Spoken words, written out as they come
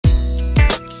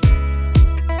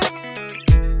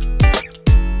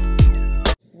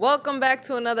Welcome back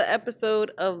to another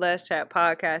episode of Let's Chat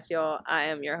Podcast, y'all. I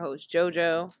am your host,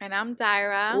 JoJo. And I'm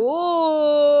Dyra.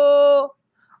 Ooh.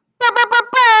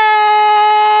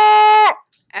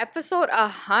 Episode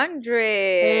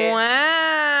 100.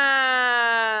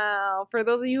 Wow. For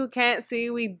those of you who can't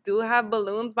see, we do have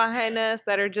balloons behind us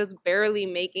that are just barely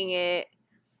making it.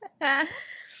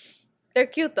 They're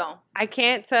cute though. I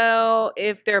can't tell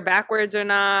if they're backwards or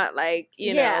not. Like,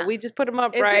 you know, we just put them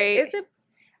up right. Is it?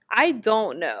 I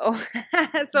don't know.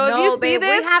 So no, if you see babe,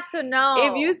 this, we have to know.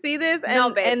 If you see this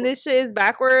and this shit is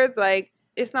backwards, like,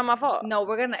 it's not my fault. No,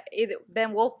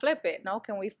 then we'll flip it. No,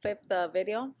 can we flip the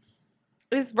video?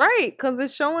 It's right, because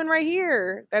it's showing right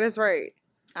here that it's right.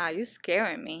 You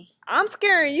scaring me. I'm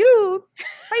scaring you.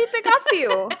 How you think I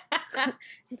feel?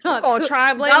 No, I'm gonna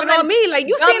try blaming on me. Like,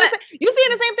 you seeing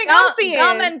the same thing I'm seeing.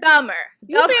 Dumb and dumber.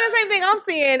 You seeing the same thing I'm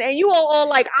seeing, and you all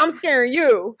like, I'm scaring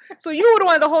you. So you were the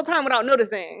one the whole time without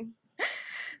noticing.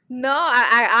 No,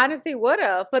 I honestly would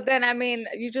have. But then, I mean,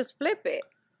 you just flip it.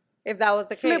 If that was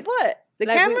the case. Flip what? The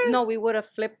camera? We would have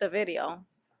flipped the video.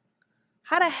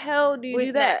 How the hell do you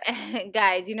do that?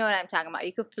 Guys, you know what I'm talking about.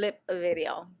 You could flip a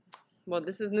video. Well,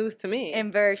 this is news to me.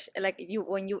 Invert, like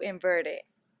when you invert it.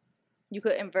 You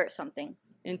could invert something.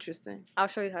 Interesting. I'll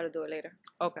show you how to do it later.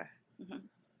 Okay. Mm-hmm.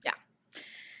 Yeah.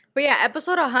 But yeah,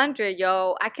 episode 100,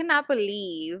 yo. I cannot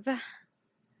believe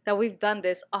that we've done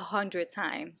this 100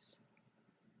 times.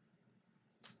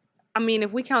 I mean,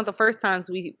 if we count the first times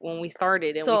when we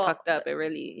started and we fucked up, it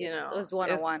really, it was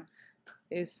 101.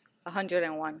 It's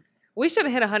 101. We should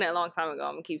have hit 100 a long time ago.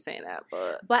 I'm gonna keep saying that,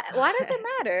 but why does it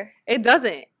matter? It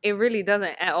doesn't. It really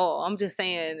doesn't at all. I'm just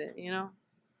saying,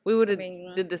 we would have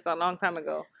did this a long time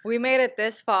ago. We made it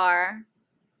this far.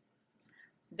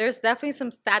 There's definitely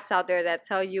some stats out there that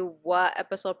tell you what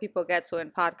episode people get to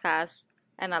in podcasts,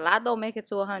 and a lot don't make it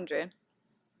to 100.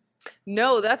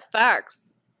 No, that's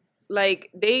facts. Like,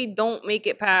 they don't make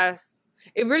it past.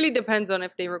 It really depends on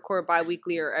if they record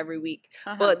bi-weekly or every week.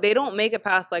 But they don't make it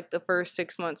past, like, the first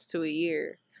 6 months to a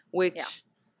year. Which,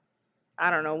 I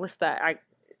don't know. What's that?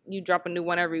 You drop a new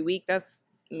one every week. That's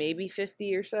maybe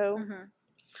 50 or so. Mm-hmm.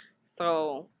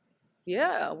 So,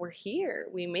 yeah, we're here.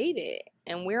 We made it.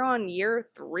 And we're on year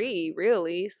 3,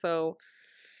 really. So,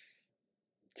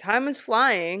 time is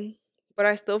flying. But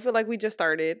I still feel like we just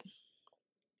started.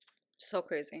 So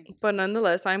crazy. But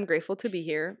nonetheless, I'm grateful to be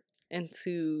here and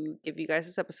to give you guys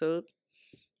this episode.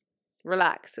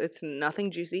 Relax. It's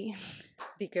nothing juicy.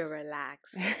 You can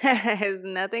relax. It's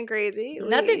nothing crazy.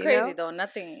 Nothing crazy, though.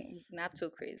 Nothing, not too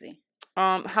crazy.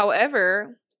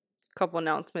 However, a couple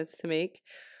announcements to make.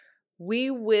 We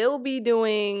will be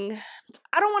doing,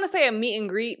 I don't want to say a meet and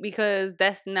greet because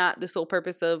that's not the sole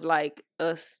purpose of, like,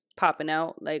 us popping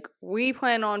out. Like, we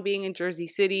plan on being in Jersey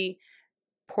City,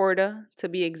 Porta, to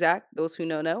be exact. Those who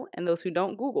know, and those who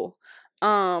don't, Google.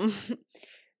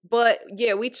 But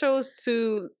yeah, we chose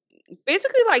to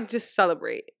basically, like, just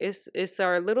celebrate. It's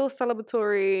our little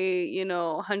celebratory,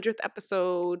 100th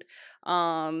episode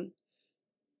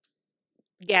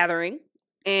gathering,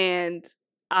 and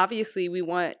obviously we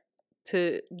want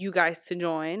you guys to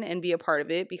join and be a part of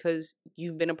it because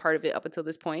you've been a part of it up until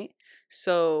this point.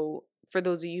 So for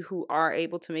those of you who are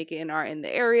able to make it and are in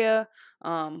the area,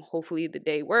 hopefully the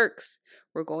day works.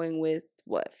 We're going with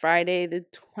Friday the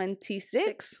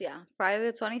 26th? Yeah, Friday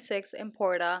the 26th in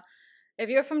Porta. If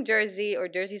you're from Jersey or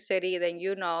Jersey City, then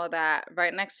you know that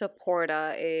right next to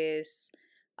Porta is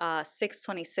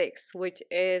 626, which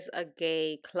is a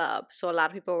gay club. So a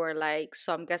lot of people were like,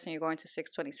 so I'm guessing you're going to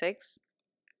 626?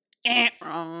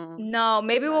 No,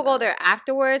 maybe we'll go there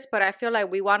afterwards, but I feel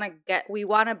like we want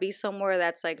to be somewhere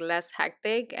that's, like, less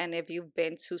hectic. And if you've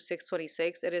been to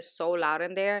 626, it is so loud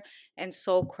in there and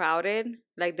so crowded.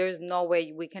 Like, there's no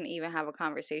way we can even have a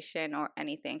conversation or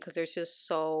anything because there's just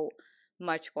so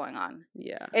much going on.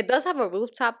 Yeah, it does have a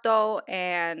rooftop though,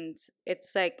 and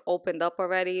it's, like, opened up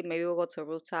already. Maybe we'll go to a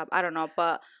rooftop. I don't know,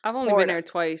 but I've only been there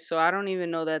twice, so I don't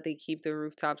even know that they keep the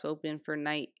rooftops open for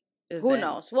night events. Who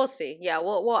knows? We'll see. Yeah,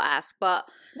 we'll ask, but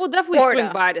we'll definitely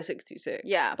swing by the 626.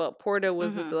 Yeah, but Porta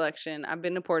was the selection. I've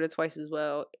been to Porta twice as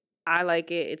well. I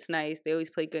like it. It's nice. They always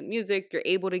play good music. You're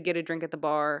able to get a drink at the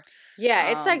bar. Yeah,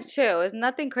 it's, like, chill. It's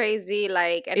nothing crazy.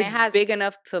 Like, and it's big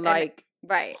enough to, like,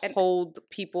 hold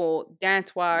people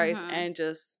dance wise and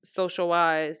just social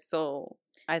wise. So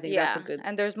I think that's a good.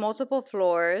 And there's multiple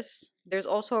floors. There's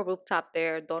also a rooftop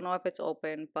there. Don't know if it's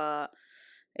open, but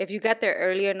if you get there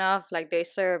early enough, like, they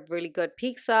serve really good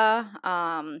pizza.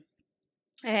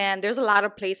 And there's a lot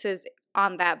of places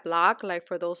on that block, like,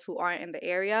 for those who aren't in the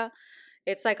area.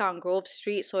 It's, like, on Grove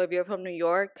Street. So if you're from New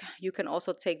York, you can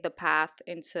also take the path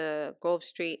into Grove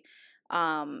Street.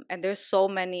 And there's so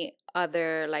many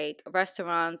other like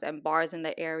restaurants and bars in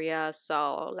the area,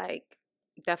 so like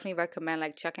definitely recommend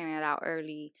like checking it out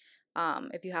early,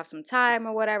 if you have some time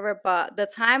or whatever. But the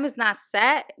time is not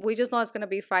set. We just know it's gonna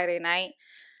be Friday night.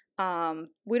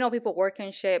 We know people work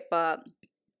and shit, but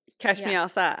Catch me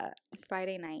outside.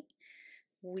 Friday night.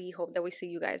 We hope that we see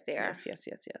you guys there. Yes.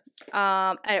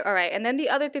 All right. And then the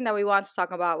other thing that we want to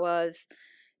talk about was,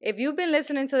 if you've been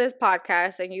listening to this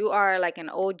podcast and you are like an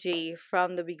OG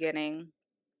from the beginning,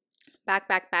 back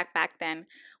then,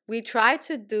 we tried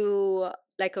to do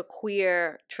like a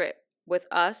queer trip with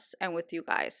us and with you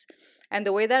guys. And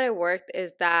the way that it worked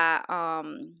is that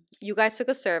you guys took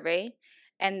a survey,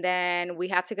 and then we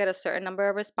had to get a certain number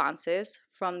of responses.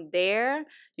 From there,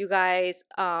 you guys,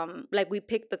 like we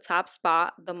picked the top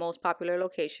spot, the most popular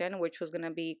location, which was going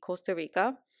to be Costa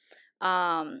Rica.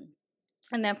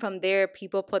 And then from there,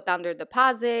 people put down their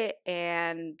deposit,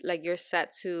 and like you're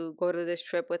set to go to this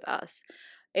trip with us.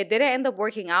 It didn't end up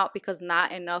working out because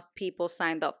not enough people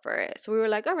signed up for it. So we were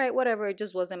like, all right, whatever. It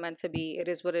just wasn't meant to be. It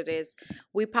is what it is.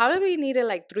 We probably needed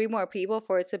like 3 more people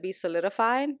for it to be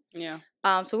solidified. Yeah.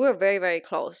 So we were very, very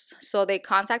close. So they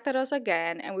contacted us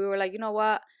again, and we were like, you know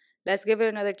what? Let's give it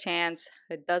another chance.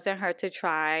 It doesn't hurt to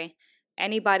try.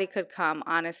 Anybody could come,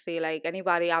 honestly. Like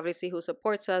anybody, obviously, who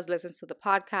supports us, listens to the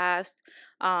podcast.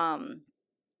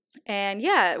 And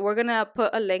yeah, we're going to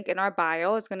put a link in our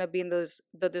bio. It's going to be in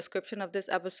the description of this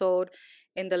episode,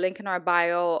 in the link in our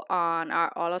bio on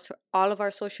all of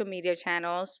our social media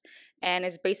channels. And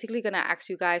it's basically going to ask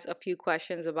you guys a few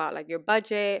questions about like your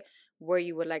budget, where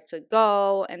you would like to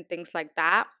go, and things like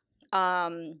that.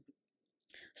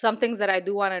 Some things that I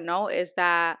do want to know is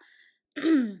that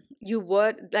you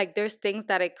would like, there's things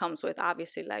that it comes with,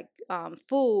 obviously, like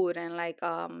food and like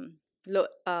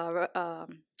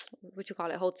what you call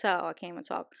it, hotel. I can't even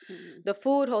talk. The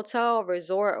food, hotel,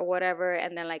 resort, or whatever,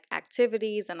 and then like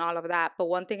activities and all of that. But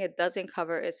one thing it doesn't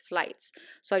cover is flights.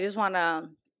 So I just want to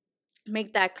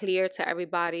make that clear to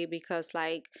everybody, because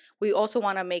like we also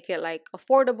want to make it like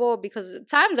affordable, because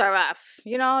times are rough,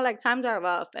 like times are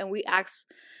rough. And we ask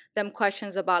them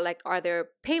questions about like, are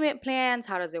there payment plans?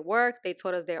 How does it work? They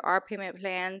told us there are payment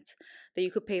plans that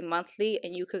you could pay monthly,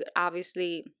 and you could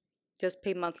obviously just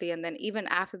pay monthly, and then even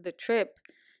after the trip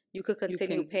you could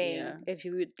continue paying if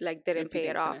you like didn't pay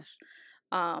it off.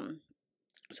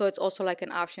 So it's also like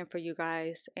an option for you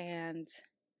guys. And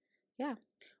yeah,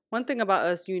 one thing about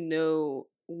us,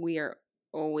 we are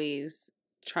always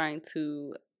trying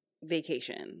to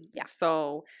vacation. Yeah.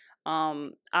 So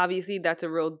obviously that's a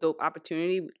real dope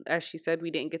opportunity. As she said,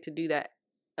 we didn't get to do that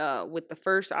with the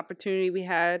first opportunity we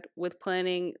had with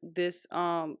planning this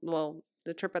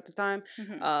the trip at the time.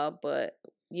 But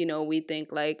we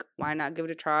think like, why not give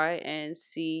it a try and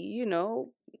see,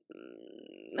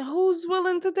 who's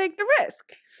willing to take the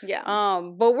risk. Yeah.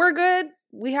 But we're good.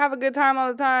 We have a good time all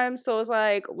the time. So it's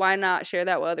like, why not share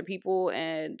that with other people?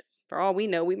 And for all we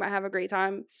know, we might have a great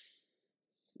time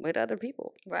with other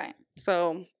people. Right.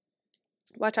 So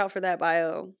watch out for that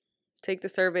bio. Take the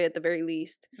survey at the very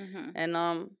least.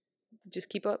 And just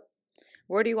keep up.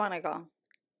 Where do you want to go?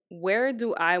 Where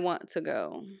do I want to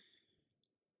go?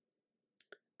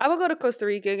 I would go to Costa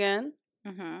Rica again.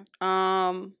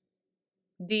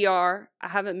 DR. I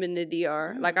haven't been to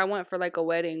DR. Like I went for like a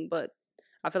wedding, but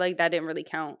I feel like that didn't really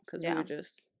count because we were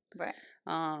just right.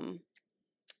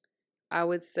 I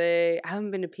would say I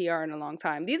haven't been to PR in a long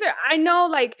time. I know,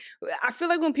 like, I feel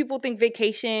like when people think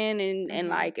vacation and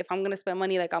like, if I'm gonna spend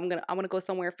money, like I'm gonna go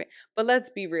somewhere. But let's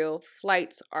be real,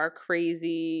 flights are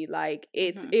crazy. Like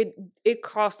it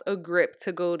costs a grip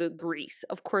to go to Greece.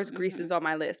 Of course, Greece is on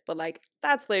my list, but like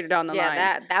that's later down the line.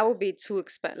 Yeah, that would be too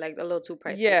expensive, like a little too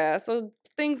pricey. Yeah, so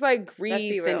things like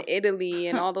Greece and Italy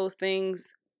and all those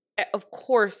things. Of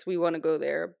course we want to go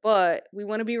there, but we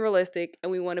want to be realistic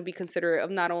and we want to be considerate of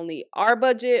not only our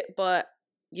budget, but,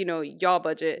 y'all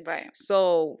budget. Right.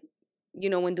 So,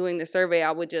 when doing the survey,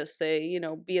 I would just say,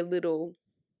 be a little,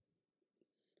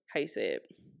 how you say it?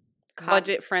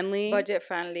 Budget friendly. Budget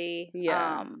friendly.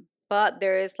 Yeah. But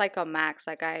there is like a max,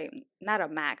 not a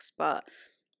max, but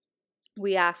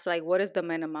we asked like, what is the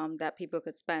minimum that people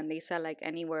could spend? They said like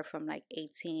anywhere from like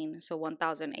 18, so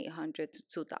 1,800 to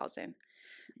 2,000.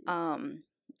 And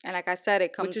like I said,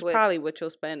 it comes which is with, probably what you'll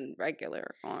spend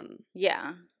regular on.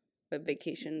 Yeah. A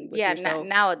vacation with yourself.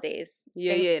 Nowadays.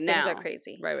 Things are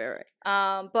crazy. Right.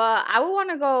 But I would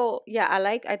want to go. Yeah,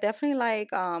 I definitely like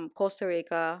Costa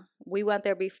Rica. We went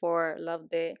there before,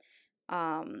 loved it.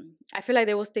 I feel like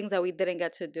there was things that we didn't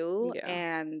get to do,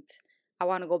 and I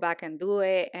want to go back and do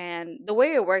it. And the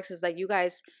way it works is that you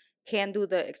guys can do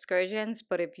the excursions,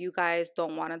 but if you guys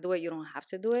don't want to do it, you don't have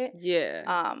to do it.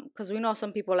 Yeah. Because we know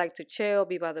some people like to chill,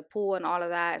 be by the pool and all of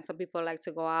that, and some people like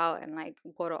to go out and like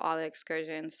go to all the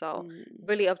excursions. So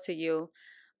really up to you.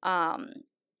 I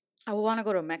would want to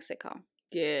go to Mexico.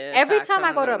 Yeah. Every facts, time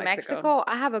I wanna go to Mexico,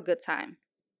 I have a good time.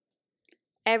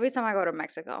 Every time I go to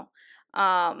Mexico.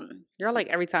 You're like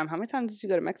every time. How many times did you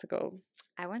go to Mexico?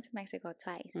 I went to Mexico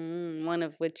twice. One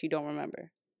of which you don't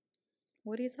remember.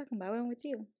 What are you talking about? I went with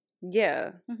you.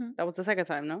 Yeah. That was the second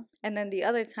time, no? And then the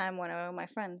other time when I went with my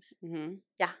friends.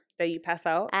 Yeah. That you passed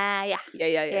out? Yeah.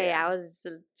 Yeah. I was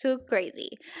too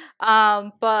crazy.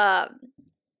 But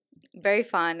very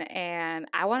fun. And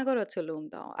I want to go to Tulum,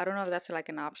 though. I don't know if that's like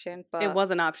an option, but it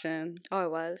was an option. Oh, it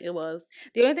was? It was.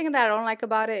 The only thing that I don't like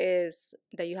about it is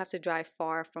that you have to drive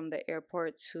far from the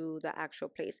airport to the actual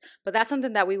place. But that's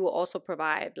something that we will also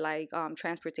provide, like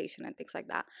transportation and things like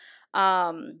that.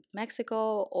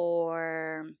 Mexico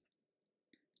or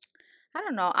I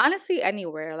don't know. Honestly,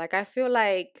 anywhere. Like I feel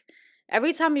like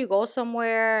every time you go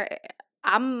somewhere,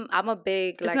 I'm a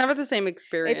big like it's never the same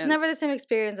experience. It's never the same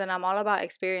experience, and I'm all about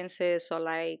experiences. So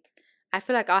like I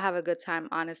feel like I'll have a good time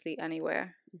honestly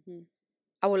anywhere.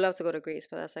 I would love to go to Greece,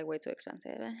 but that's like way too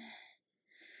expensive.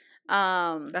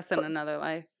 That's in another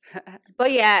life.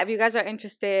 But yeah, if you guys are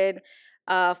interested,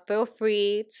 feel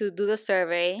free to do the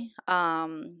survey.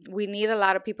 We need a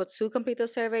lot of people to complete the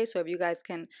survey, so if you guys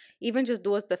can even just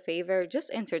do us the favor,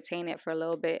 just entertain it for a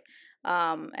little bit,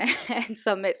 and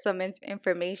submit some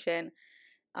information.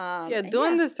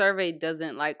 Doing the survey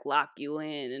doesn't like lock you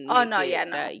in and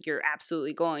that you're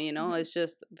absolutely going, you know. It's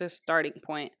just the starting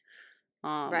point.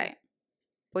 Right.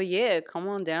 But yeah, come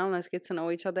on down. Let's get to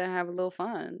know each other and have a little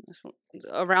fun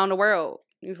around the world.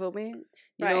 You feel me?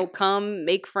 You know, come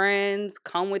make friends.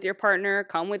 Come with your partner.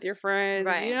 Come with your friends.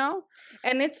 Right. You know?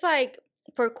 And it's like,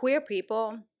 for queer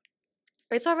people,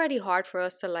 it's already hard for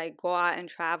us to like go out and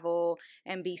travel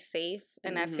and be safe.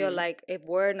 And I feel like if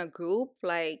we're in a group,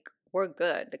 like, we're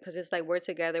good because it's like we're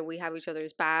together, we have each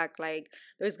other's back. Like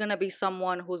there's gonna be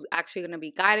someone who's actually gonna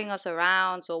be guiding us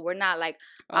around, so we're not like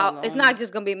out, it's not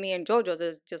just gonna be me and JoJo's.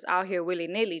 It's just out here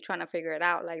willy-nilly trying to figure it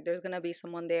out. Like there's gonna be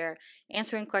someone there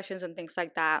answering questions and things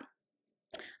like that.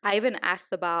 I even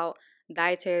asked about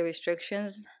dietary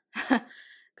restrictions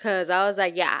because I was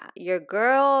like, yeah, your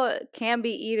girl can't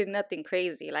be eating nothing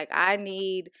crazy. Like I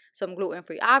need some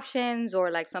gluten-free options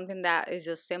or like something that is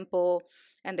just simple.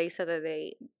 And they said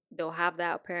that they'll have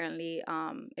that apparently.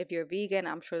 If you're vegan,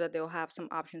 I'm sure that they'll have some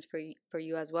options for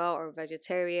you as well, or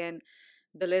vegetarian.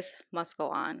 The list must go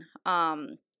on.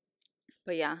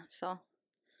 But yeah, so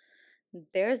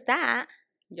there's that.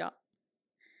 Yeah.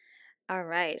 All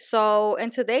right. So in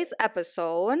today's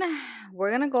episode, we're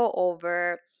gonna go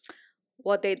over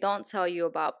what they don't tell you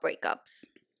about breakups.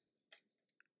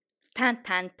 Tan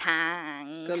tan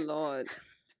tan. Good Lord.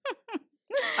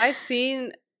 I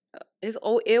seen. It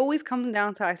always comes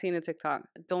down to I seen a TikTok.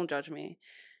 Don't judge me,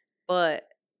 but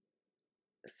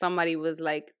somebody was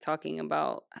like talking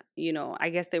about, you know,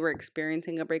 I guess they were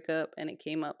experiencing a breakup, and it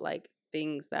came up like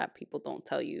things that people don't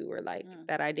tell you or like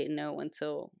that I didn't know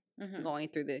until going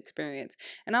through the experience,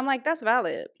 and I'm like, that's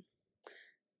valid.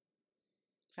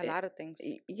 A lot of things.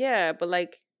 Yeah, but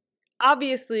like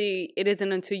obviously it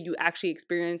isn't until you actually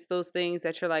experience those things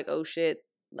that you're like, oh shit.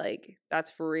 Like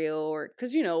that's for real, or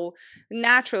because you know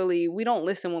naturally we don't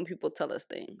listen when people tell us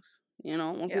things, you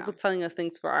know, when people telling us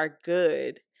things for our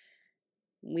good,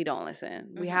 we don't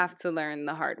listen. We have to learn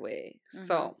the hard way.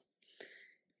 So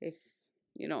if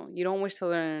you know you don't wish to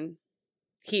learn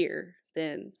here,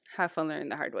 then have fun learning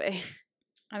the hard way.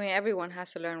 I mean, everyone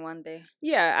has to learn one day.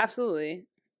 Yeah, absolutely.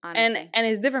 Honestly. And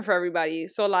it's different for everybody.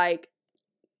 So like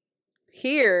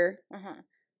here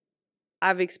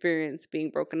I've experienced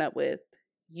being broken up with.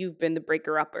 You've been the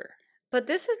breaker-upper. But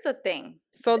this is the thing.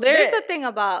 So there's the thing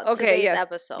about today's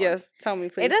episode. Yes, tell me,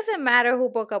 please. It doesn't matter who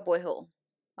broke up with who.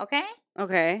 Okay?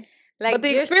 Okay. Like, but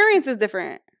the experience is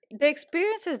different. The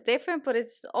experience is different, but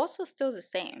it's also still the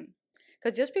same.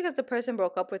 Because just because the person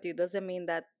broke up with you doesn't mean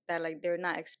that like they're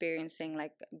not experieing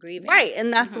like grieving. Right,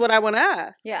 and that's what I want to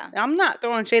ask. Yeah. I'm not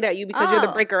throwing shade at you because you're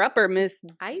the breaker-upper, miss.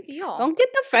 Don't get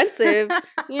defensive.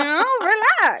 You know,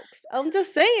 relax. I'm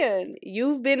just saying.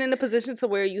 You've been in a position to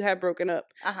where you have broken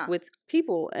up with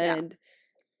people. And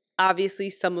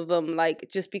obviously some of them, like,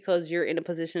 just because you're in a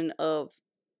position of,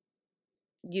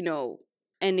 you know,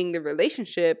 ending the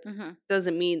relationship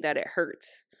doesn't mean that it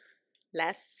hurts.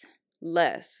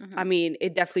 Less. I mean,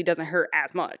 it definitely doesn't hurt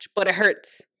as much, but it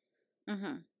hurts.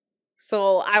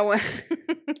 So I went.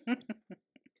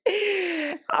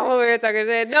 I'm over here talking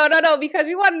shit. No, because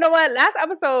you want to know what? Last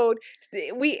episode,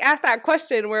 we asked that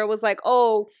question where it was like,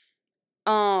 oh,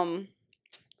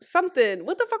 something.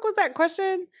 What the fuck was that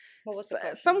question? What was the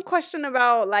question? Some question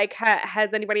about like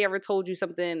has anybody ever told you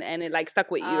something and it like stuck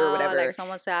with you or whatever? Like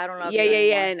someone said I don't love you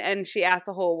anymore. And she asked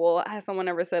the whole, well, has someone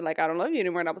ever said like I don't love you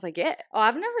anymore? And I was like, yeah. Oh,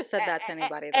 I've never said that to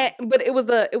anybody though. But it was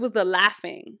the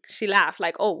laughing. She laughed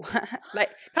like, oh,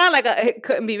 like kind of like it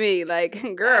couldn't be me, like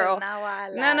girl. Now I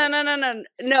laugh.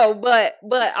 No. But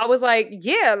I was like,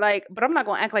 yeah, like, but I'm not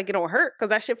gonna act like it don't hurt because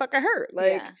that shit fucking hurt.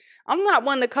 Like I'm not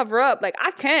one to cover up. Like I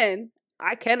can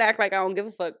act like I don't give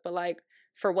a fuck, but like.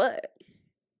 For what?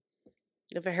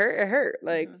 If it hurt, it hurt.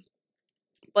 Like,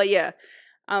 but yeah,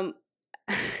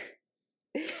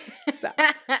 stop.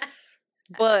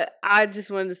 But I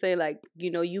just wanted to say, like,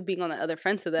 you know, you being on the other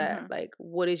fence of that, like,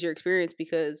 what is your experience?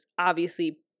 Because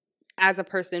obviously, as a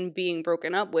person being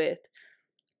broken up with,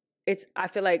 I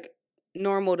feel like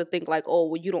normal to think like, oh,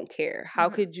 well, you don't care. How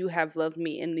could you have loved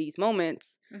me in these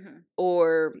moments,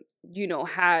 or you know,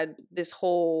 had this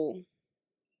whole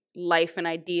life and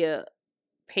idea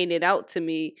painted out to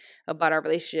me about our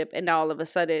relationship, and now all of a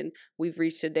sudden we've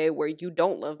reached a day where you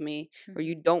don't love me or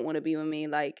you don't want to be with me.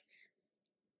 Like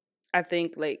I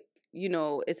think like, you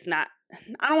know, it's not,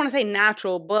 I don't want to say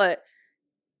natural, but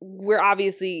we're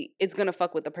obviously, it's gonna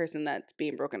fuck with the person that's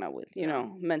being broken up with, you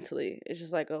know, mentally. It's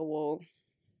just like, oh well,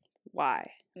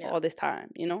 why all this time,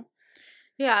 you know?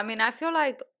 Yeah, I mean, I feel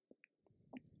like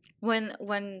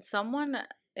when someone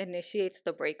initiates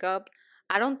the breakup,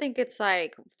 I don't think it's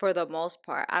like, for the most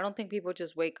part, I don't think people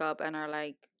just wake up and are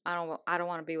like, I don't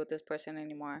want to be with this person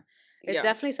anymore. It's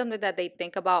definitely something that they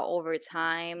think about over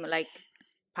time, like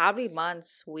probably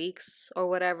months, weeks, or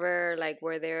whatever, like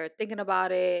where they're thinking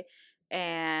about it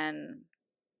and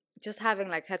just having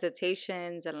like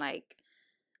hesitations and like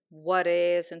what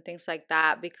ifs and things like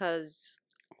that, because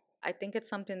I think it's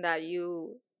something that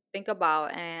you think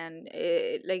about and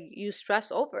like you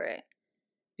stress over it,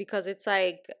 because it's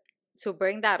like, to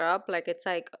bring that up, like it's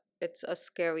a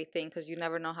scary thing because you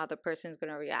never know how the person's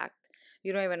gonna react.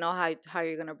 You don't even know how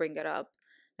you're gonna bring it up.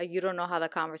 Like you don't know how the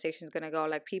conversation's gonna go.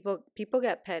 Like people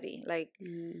get petty. Like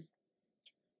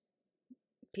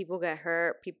people get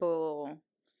hurt. People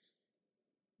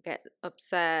get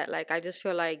upset. Like I just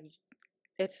feel like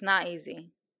it's not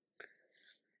easy.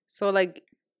 So like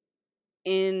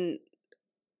in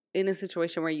a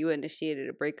situation where you initiated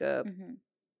a breakup,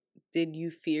 did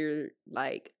you fear,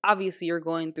 like, obviously you're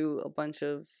going through a bunch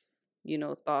of, you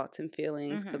know, thoughts and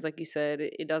feelings, because like you said,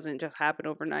 it doesn't just happen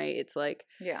overnight. It's like,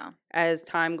 as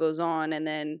time goes on, and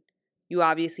then you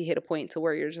obviously hit a point to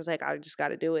where you're just like, I just got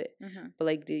to do it. But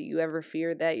like, do you ever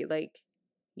fear that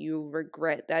you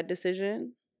regret that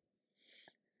decision?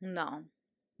 No,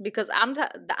 because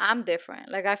I'm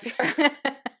different. Like I feel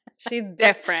she's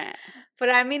different. But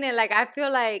I mean it, like I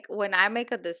feel like when I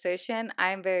make a decision,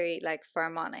 I'm very like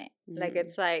firm on it. Like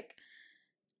it's like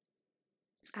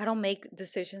I don't make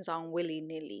decisions on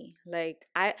willy-nilly.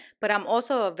 But I'm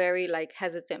also a very like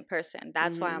hesitant person.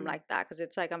 That's why I'm like that, because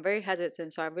it's like I'm very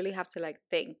hesitant, so I really have to like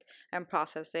think and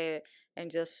process it, and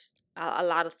just a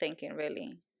lot of thinking,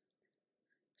 really.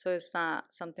 So it's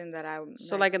not something that I.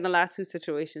 So like in the last two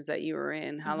situations that you were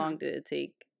in, how long did it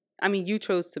take? I mean, you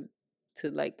chose to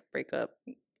like break up.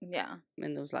 Yeah.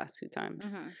 In those last two times.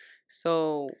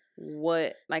 So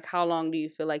what, like, how long do you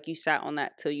feel like you sat on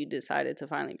that till you decided to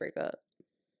finally break up?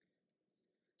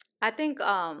 I think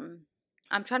I'm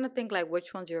trying to think like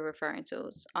which ones you're referring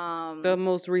to. The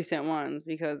most recent ones,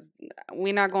 because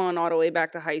we're not going all the way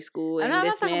back to high school and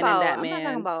this man and that man. I'm not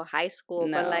talking about high school,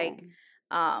 but like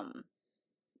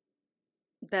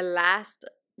the last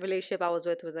relationship I was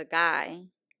with a guy.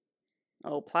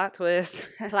 Oh, plot twist.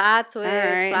 Plot twist,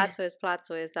 right. Plot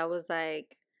twist. That was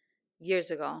like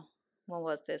years ago. When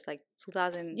was this? Like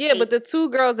 2000. Yeah, but the two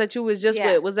girls that you was just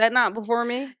with, was that not before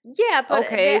me? Yeah, but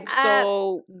okay,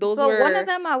 so those were. One of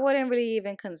them I wouldn't really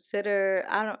even consider.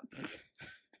 I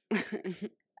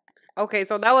don't. Okay,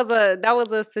 so that was a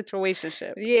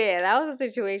situationship. Yeah, that was a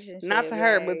situationship. Not to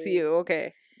her, but to you.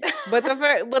 Okay, but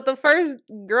the first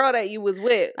girl that you was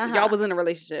with, y'all was in a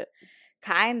relationship.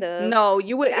 Kind of. No,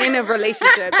 you were in a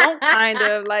relationship. Don't kind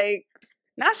of, like,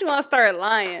 now she want to start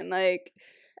lying, like.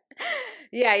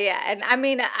 Yeah, and I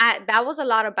mean, that was a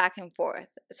lot of back and forth.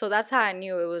 So that's how I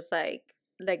knew it was like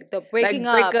the breaking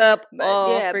up.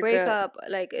 Breakup.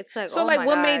 Like it's like. So like,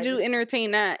 what made you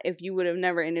entertain that if you would have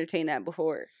never entertained that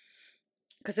before?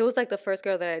 Because it was like the first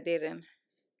girl that I dated.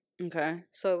 Okay.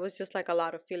 So it was just like a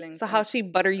lot of feelings. So how she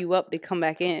butter you up to come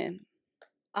back in?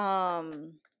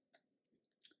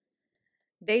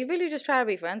 They really just try to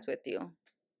be friends with you.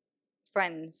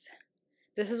 Friends.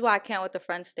 This is why I can't with the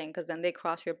friends thing, because then they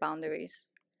cross your boundaries.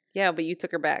 Yeah, but you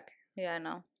took her back. Yeah, I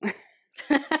know.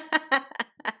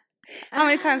 How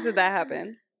many times did that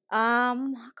happen? A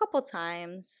couple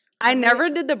times. I never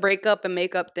did the breakup and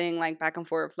makeup thing like back and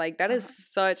forth. Like that is Uh-huh.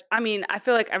 such, I mean, I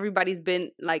feel like everybody's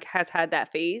been like has had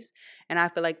that phase, and I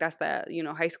feel like that's that,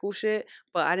 high school shit,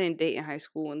 but I didn't date in high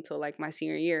school until like my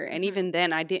senior year. And even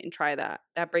then I didn't try that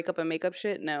breakup and makeup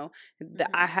shit. No.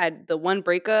 I had the one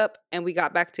breakup and we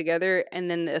got back together, and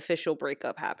then the official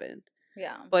breakup happened.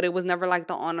 Yeah. But it was never like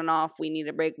the on and off, we need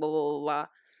a break, blah blah blah blah.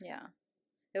 Yeah.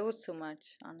 It was too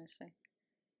much, honestly.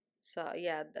 So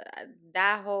yeah,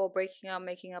 that whole breaking up,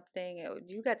 making up thing,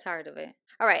 you got tired of it.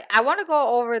 All right, I want to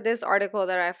go over this article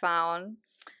that I found,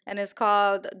 and it's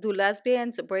called "Do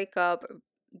Lesbian Breakups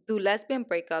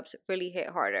Really Hit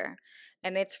Harder?"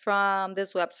 And it's from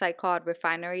this website called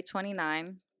Refinery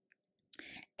 29.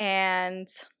 And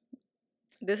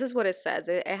this is what it says.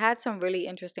 It had some really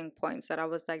interesting points that I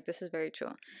was like, this is very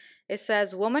true. It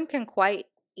says women can quite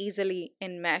easily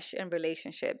enmesh in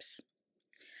relationships.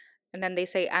 And then they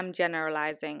say, I'm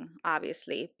generalizing,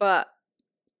 obviously, but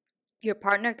your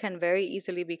partner can very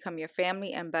easily become your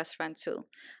family and best friend too.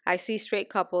 I see straight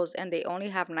couples and they only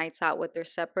have nights out with their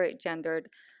separate gendered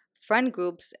friend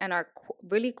groups and are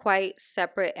really quite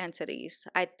separate entities.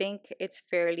 I think it's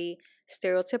fairly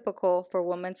stereotypical for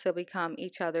women to become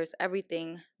each other's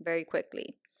everything very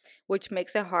quickly, which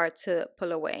makes it hard to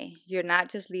pull away. You're not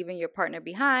just leaving your partner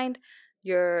behind,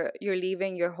 you're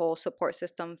leaving your whole support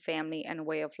system, family, and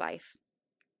way of life.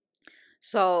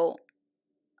 So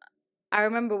I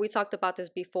remember we talked about this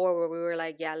before where we were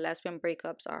like, yeah, lesbian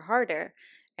breakups are harder.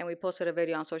 And we posted a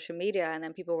video on social media, and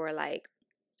then people were like,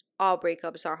 all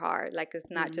breakups are hard. Like, it's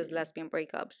not just lesbian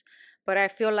breakups. But I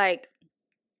feel like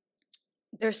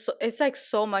it's like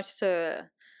so much to,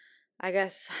 I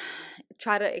guess,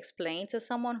 try to explain to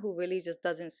someone who really just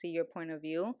doesn't see your point of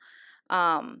view.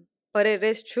 But it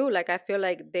is true. Like, I feel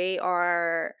like they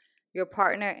are your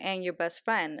partner and your best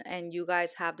friend, and you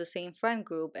guys have the same friend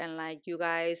group, and like you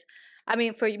guys, I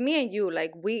mean, for me and you,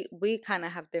 like we kind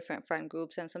of have different friend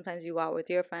groups, and sometimes you go out with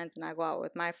your friends and I go out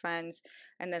with my friends,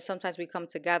 and then sometimes we come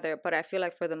together. But I feel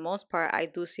like for the most part, I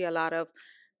do see a lot of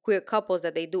queer couples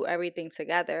that they do everything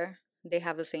together. They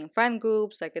have the same friend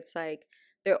groups, like it's like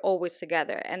they're always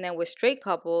together. And then with straight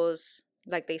couples,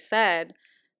 like they said,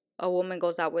 a woman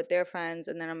goes out with their friends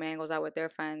and then a man goes out with their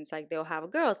friends. Like they'll have a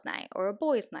girls' night or a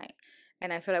boys' night.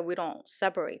 And I feel like we don't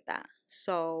separate that.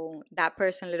 So that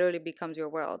person literally becomes your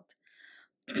world.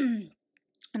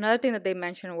 Another thing that they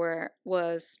mentioned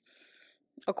was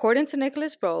according to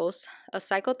Nicholas Rose, a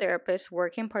psychotherapist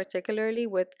working particularly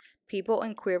with people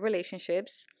in queer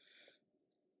relationships,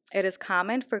 it is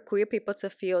common for queer people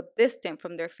to feel distant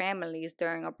from their families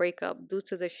during a breakup due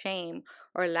to the shame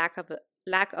or lack of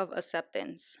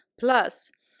acceptance.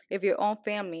 Plus, if your own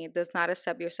family does not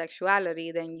accept your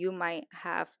sexuality, then you might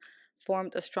have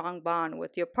formed a strong bond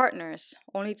with your partners,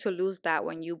 only to lose that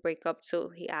when you break up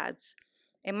too, he adds.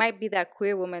 It might be that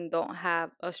queer women don't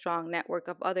have a strong network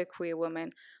of other queer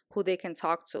women who they can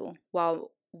talk to,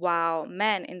 while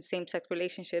men in same-sex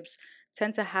relationships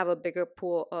tend to have a bigger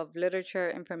pool of literature,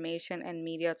 information, and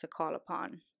media to call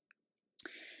upon.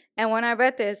 And when I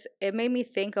read this, it made me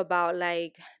think about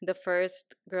like the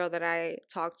first girl that I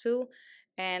talked to,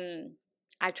 and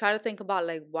I try to think about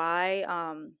like why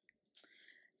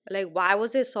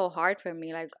was it so hard for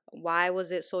me? Like why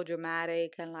was it so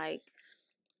dramatic, and like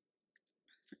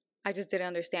I just didn't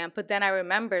understand. But then I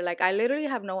remember like I literally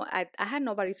I had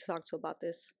nobody to talk to about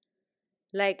this.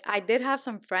 Like I did have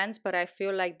some friends, but I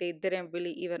feel like they didn't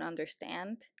really even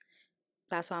understand.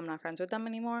 That's why I'm not friends with them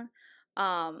anymore.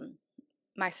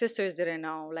 My sisters didn't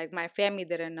know, like my family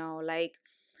didn't know. Like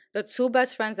the two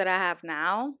best friends that I have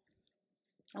now,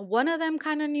 one of them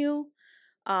kind of knew,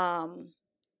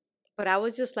 but I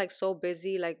was just like so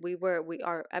busy. Like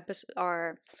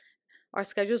our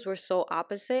schedules were so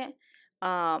opposite.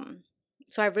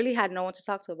 So I really had no one to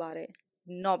talk to about it.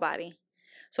 Nobody.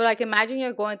 So like imagine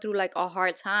you're going through like a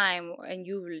hard time and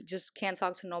you just can't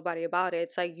talk to nobody about it.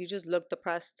 It's like you just look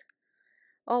depressed.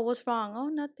 Oh, what's wrong? Oh,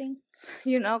 nothing.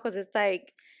 Because it's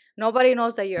like nobody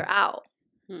knows that you're out.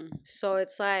 So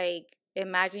it's like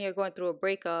imagine you're going through a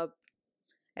breakup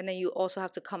and then you also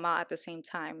have to come out at the same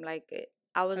time. Like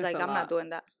I was That's like, a I'm not lot. doing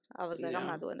that. I was like, I'm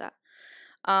Yeah. not doing that.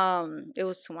 It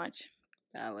was too much.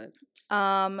 Valid.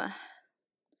 The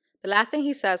last thing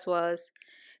he says was,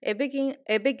 it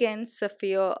begins to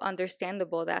feel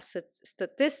understandable that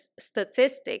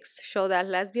statistics show that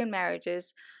lesbian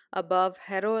marriages above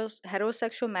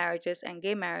heterosexual marriages and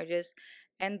gay marriages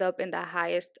end up in the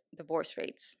highest divorce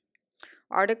rates.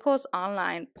 Articles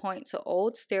online point to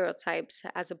old stereotypes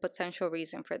as a potential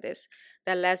reason for this,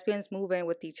 that lesbians move in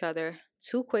with each other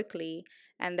too quickly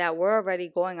and that we're already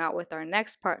going out with our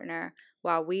next partner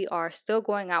while we are still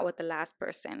going out with the last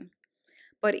person.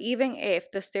 But even if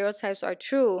the stereotypes are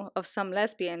true of some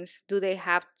lesbians, do they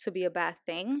have to be a bad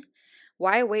thing?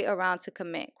 Why wait around to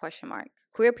commit? Question mark.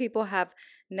 Queer people have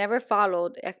never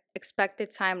followed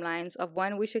expected timelines of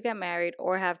when we should get married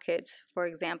or have kids, for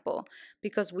example,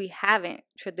 because we haven't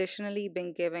traditionally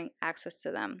been given access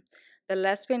to them. The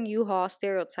lesbian U-Haul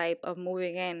stereotype of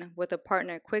moving in with a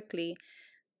partner quickly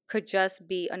could just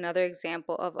be another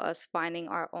example of us finding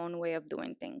our own way of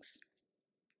doing things.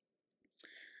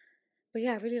 But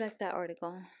yeah, I really like that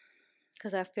article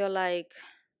because I feel like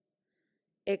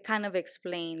it kind of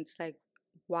explains like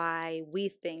why we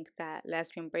think that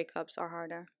lesbian breakups are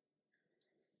harder.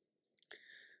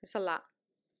 It's a lot.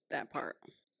 That part.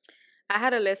 I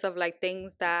had a list of like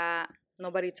things that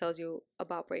nobody tells you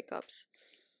about breakups.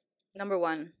 Number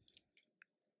one,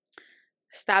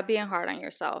 stop being hard on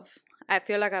yourself. I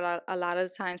feel like a lot of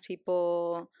the times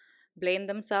people blame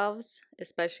themselves,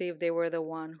 especially if they were the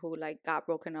one who like got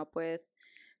broken up with.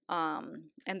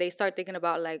 And they start thinking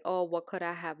about like, oh, what could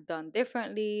I have done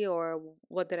differently, or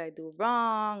what did I do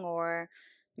wrong, or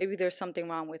maybe there's something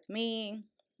wrong with me,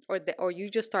 or you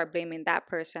just start blaming that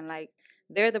person, like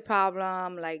they're the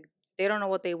problem, like they don't know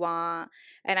what they want.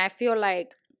 And I feel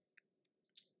like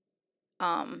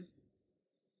um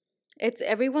it's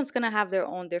everyone's gonna have their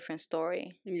own different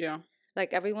story. Yeah.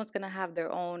 Like everyone's gonna have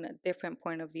their own different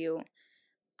point of view.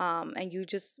 And you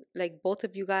just like both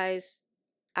of you guys,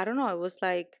 I don't know, it was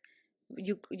like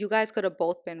you guys could have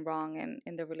both been wrong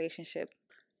in the relationship.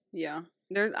 Yeah.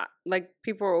 There's like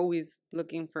people are always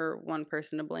looking for one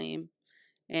person to blame.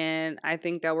 And I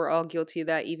think that we're all guilty of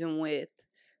that, even with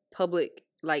public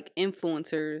like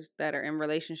influencers that are in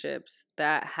relationships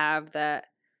that have that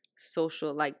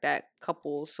social, like that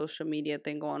couple social media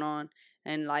thing going on.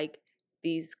 And like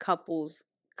these couples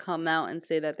come out and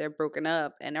say that they're broken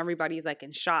up and everybody's like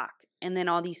in shock. And then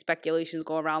all these speculations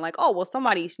go around like, oh, well,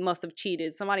 somebody must have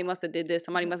cheated. Somebody must have did this.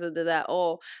 Somebody must have did that.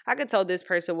 Oh, I could tell this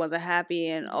person wasn't happy.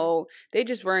 And oh, they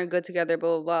just weren't good together,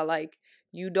 blah, blah, blah. Like,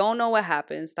 you don't know what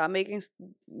happened. Stop making,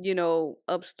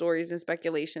 up stories and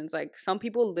speculations. Like, some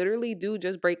people literally do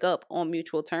just break up on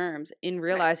mutual terms in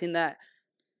realizing that,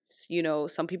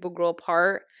 some people grow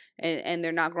apart and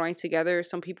they're not growing together.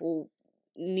 Some people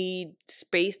need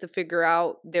space to figure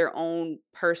out their own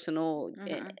personal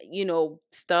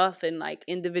stuff and like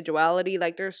individuality.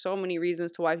 Like, there's so many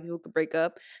reasons to why people could break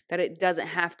up that it doesn't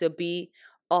have to be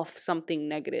off something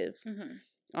negative.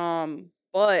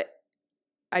 But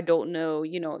I don't know,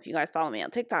 if you guys follow me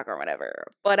on TikTok or whatever,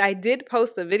 but I did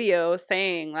post a video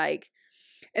saying like,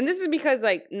 and this is because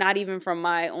like not even from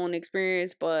my own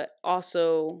experience, but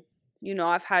also,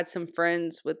 I've had some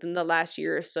friends within the last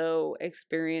year or so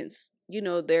experience,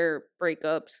 their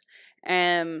breakups.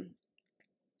 And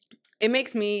it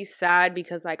makes me sad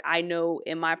because like I know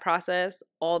in my process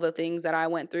all the things that I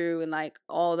went through and like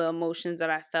all the emotions that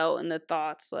I felt and the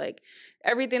thoughts, like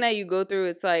everything that you go through,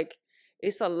 it's like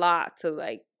it's a lot to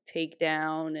like take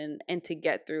down and to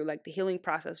get through. Like the healing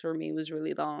process for me was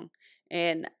really long.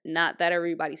 And not that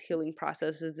everybody's healing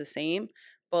process is the same,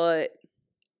 but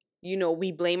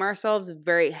we blame ourselves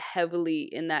very heavily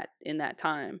in that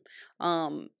time.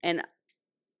 And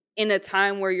in a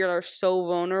time where you're so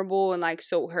vulnerable and like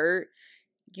so hurt,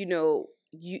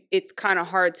 it's kind of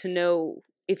hard to know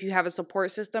if you have a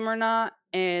support system or not.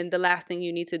 And the last thing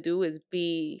you need to do is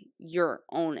be your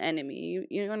own enemy.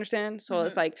 You understand? So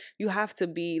it's like you have to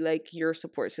be like your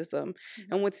support system.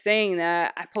 And with saying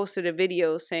that, I posted a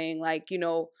video saying like,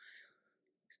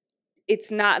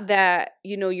 it's not that,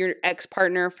 your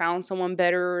ex-partner found someone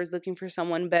better or is looking for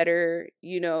someone better.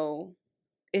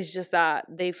 It's just that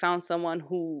they found someone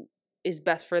who is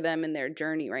best for them in their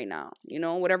journey right now.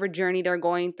 Whatever journey they're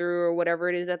going through or whatever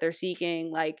it is that they're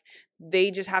seeking, like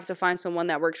they just have to find someone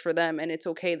that works for them. And it's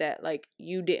okay that like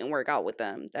you didn't work out with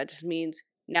them. That just means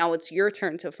now it's your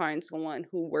turn to find someone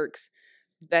who works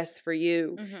best for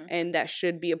you. And that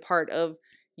should be a part of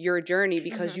your journey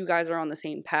because you guys are on the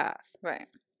same path. Right.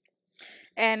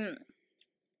 And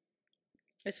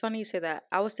it's funny you say that.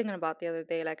 I was thinking about the other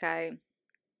day, like I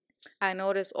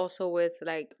noticed also with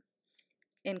like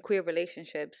in queer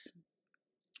relationships,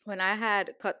 when I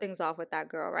had cut things off with that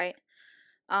girl, right?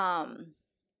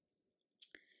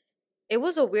 It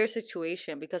was a weird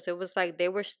situation because it was like they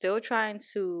were still trying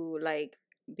to like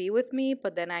be with me,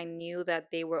 but then I knew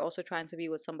that they were also trying to be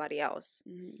with somebody else.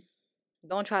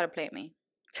 Don't try to play me.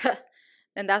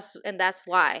 and that's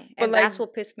why. But and like, that's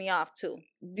what pissed me off too.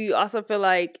 Do you also feel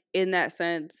like in that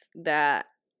sense that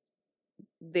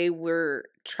they were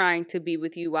trying to be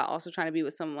with you while also trying to be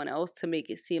with someone else to make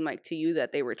it seem like to you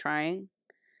that they were trying?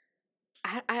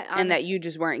 I and that honestly, you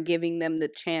just weren't giving them the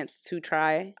chance to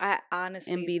try I and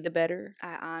honestly, be the better?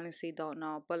 I honestly don't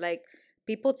know. But like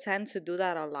people tend to do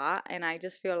that a lot, and I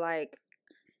just feel like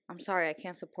I'm sorry, I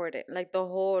can't support it. Like the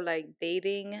whole like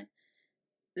dating,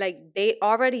 like date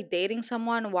already dating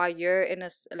someone while you're in a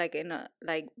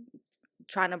like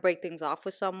trying to break things off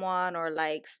with someone, or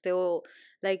like still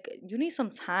like you need some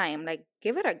time, like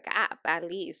give it a gap at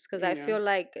least, because I Yeah. feel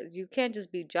like you can't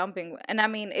just be jumping. And I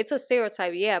mean, it's a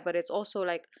stereotype, yeah, but it's also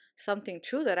like something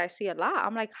true that I see a lot.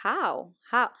 I'm like, how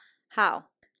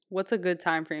What's a good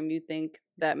time frame you think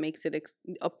that makes it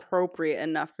appropriate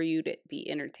enough for you to be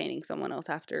entertaining someone else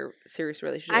after a serious I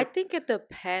relationship? think it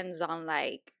depends on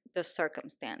like the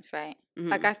circumstance, right?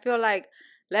 Like Mm-hmm. I feel like,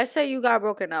 let's say you got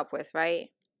broken up with, right?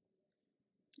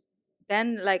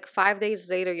 Then like 5 days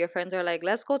later your friends are like,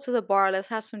 let's go to the bar, let's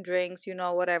have some drinks, you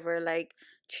know, whatever, like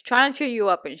trying to cheer you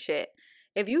up and shit.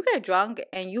 If you get drunk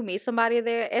and you meet somebody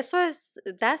there,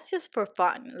 that's just for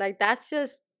fun. Like that's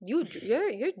just you're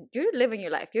living your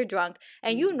life. You're drunk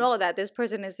and you Mm-hmm. know that this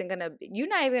person isn't gonna you're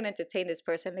not even gonna entertain this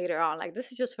person later on. Like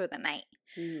this is just for the night.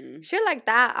 Mm-hmm. Shit like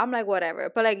that, I'm like, whatever.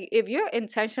 But like if you're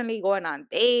intentionally going on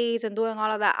dates and doing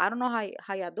all of that, I don't know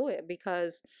how y'all do it,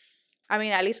 because I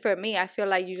mean, at least for me, I feel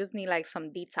like you just need like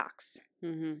some detox.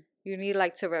 Mm-hmm. You need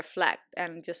like to reflect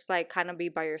and just like kind of be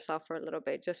by yourself for a little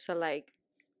bit, just to like,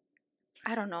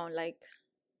 I don't know, like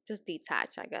just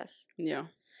detach, I guess. Yeah.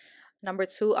 Number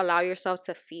two, allow yourself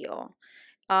to feel.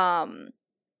 Um,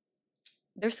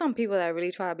 there's some people that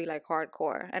really try to be like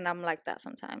hardcore, and I'm like that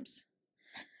sometimes.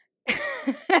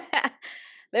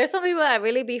 There's some people that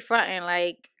really be fronting,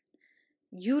 like,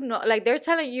 you know, like they're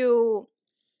telling you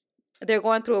they're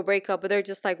going through a breakup, but they're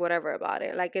just like whatever about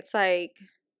it. Like it's like,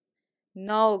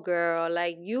 no, girl,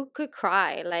 like you could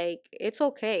cry. Like it's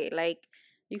okay. Like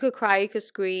you could cry, you could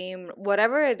scream,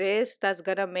 whatever it is that's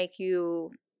gonna make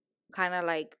you kind of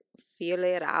like feel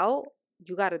it out.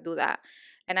 You got to do that.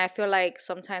 And I feel like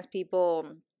sometimes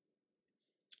people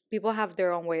have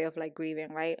their own way of like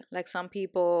grieving, right? Like some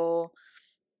people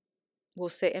will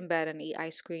sit in bed and eat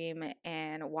ice cream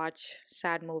and watch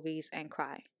sad movies and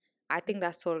cry. I think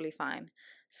that's totally fine.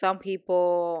 Some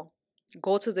people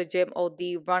go to the gym OD,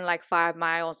 run like 5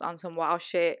 miles on some wild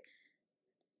shit.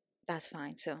 That's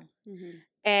fine too. Mm-hmm.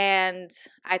 And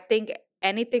I think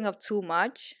anything of too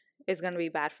much is going to be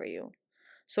bad for you.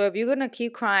 So if you're going to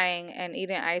keep crying and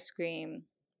eating ice cream,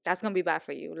 that's going to be bad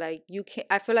for you. Like you can't,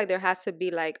 I feel like there has to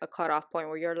be like a cutoff point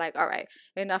where you're like, all right,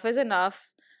 enough is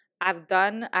enough. I've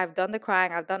done the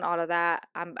crying. I've done all of that.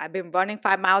 I've been running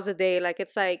 5 miles a day. Like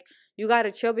it's like you got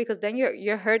to chill, because then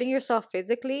you're hurting yourself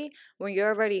physically when you're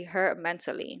already hurt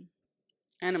mentally.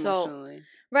 And So, emotionally.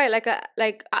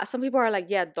 right, some people are like,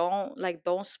 yeah, don't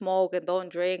smoke and don't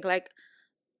drink. Like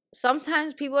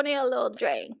sometimes people need a little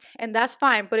drink, and that's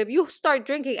fine. But if you start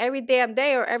drinking every damn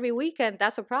day or every weekend,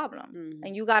 that's a problem, Mm-hmm.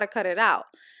 and you gotta cut it out.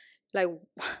 Like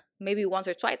maybe once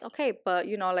or twice, okay. But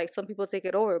you know, like some people take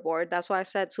it overboard. That's why I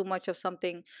said too much of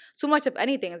something, too much of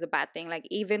anything is a bad thing. Like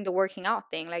even the working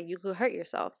out thing, like you could hurt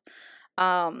yourself.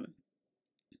 Um,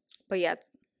 but yeah,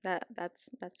 that's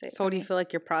it So for what do you me. feel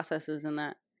like your process is in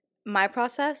that? My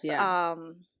process, Yeah.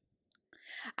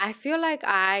 I feel like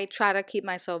I try to keep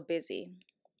myself busy.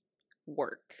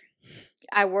 Work.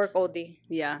 I work OD.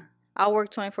 Yeah. I work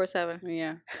 24/7.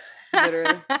 Yeah.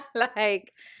 Literally.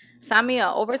 Like, sign me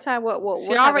up. Overtime, She what's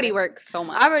already happening? works so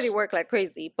I already much. work like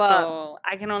crazy. But So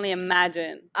I can only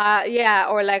imagine. yeah,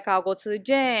 or like I'll go to the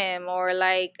gym, or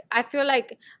like I feel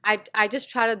like I just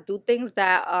try to do things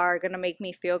that are gonna make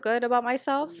me feel good about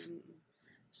myself.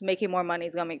 So making more money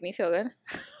is gonna make me feel good.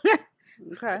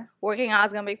 Okay. Working out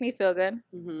is gonna make me feel good.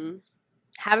 Mm-hmm.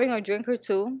 Having a drink or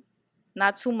two,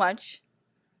 not too much.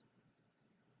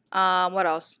 What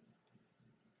else?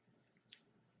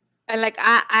 And like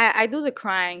I do the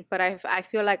crying, but I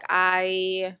feel like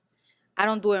I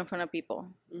don't do it in front of people.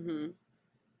 Mm-hmm.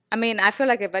 I mean, I feel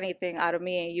like if anything, out of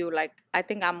me and you, like I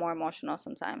think I'm more emotional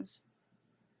sometimes.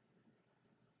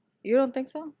 You don't think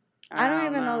so? I I don't don't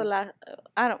even know the know. last.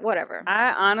 I don't. Whatever.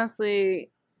 I honestly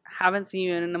haven't seen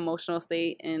you in an emotional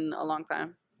state in a long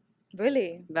time.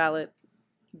 Really, Valid.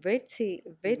 Ritzy,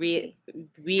 Re- Ritzy.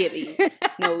 really.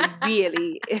 No,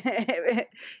 really.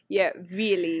 Yeah,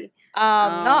 really.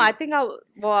 No, I think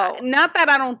well, Not that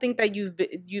I don't think that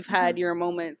you've had mhm, your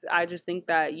moments. I just think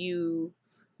that you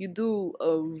do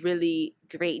a really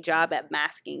great job at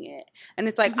masking it. And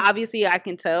it's like, mhm, obviously I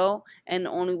can tell, and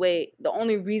the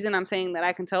only reason I'm saying that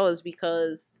I can tell is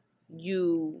because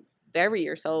you bury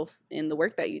yourself in the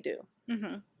work that you do.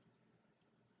 mhm.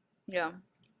 Yeah.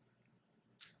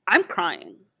 I'm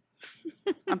crying.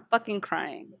 I'm fucking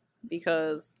crying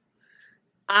because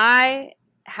I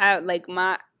have like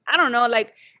I don't know,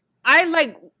 like I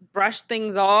like brush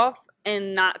things off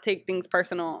and not take things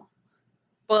personal.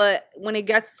 But when it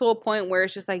gets to a point where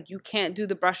it's just like you can't do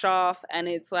the brush off and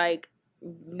it's like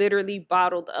literally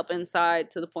bottled up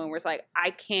inside to the point where it's like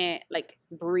I can't like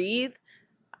breathe,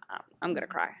 I'm gonna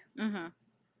cry. Mm-hmm.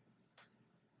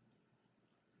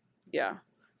 Yeah.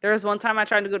 There was one time I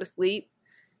tried to go to sleep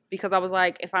because I was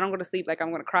like, if I don't go to sleep, like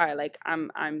I'm gonna cry. Like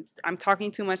I'm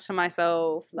talking too much to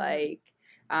myself. Like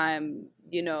I'm,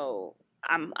 you know,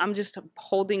 I'm just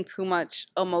holding too much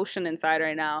emotion inside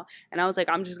right now. And I was like,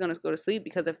 I'm just gonna go to sleep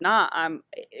because if not,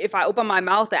 if I open my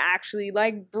mouth to actually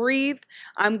like breathe,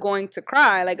 I'm going to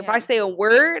cry. Like if I say a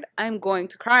word, I'm going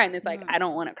to cry. And it's like I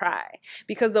don't want to cry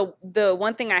because the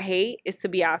one thing I hate is to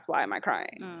be asked why am I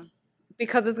crying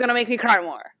because it's gonna make me cry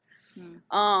more.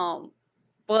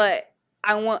 But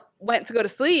I went to go to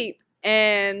sleep,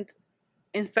 and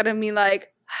instead of me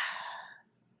like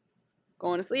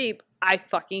going to sleep, I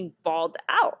fucking bawled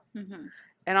out.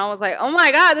 And I was like, oh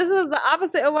my God, this was the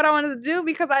opposite of what I wanted to do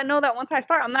because I know that once I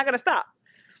start, I'm not going to stop.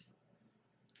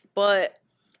 But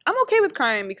I'm okay with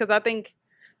crying because I think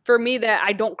for me that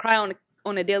I don't cry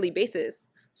on a daily basis.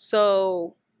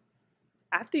 So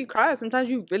after you cry, sometimes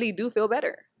you really do feel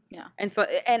better. Yeah.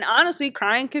 And honestly,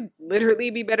 crying could literally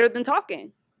be better than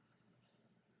talking.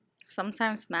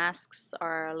 Sometimes Masks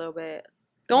are a little bit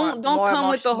don't come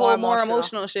with the whole more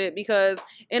emotional shit because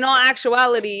in all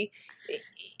actuality,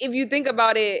 if you think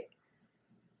about it,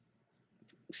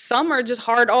 some are just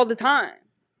hard all the time.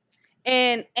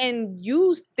 And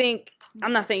you think,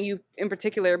 I'm not saying you in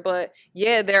particular, but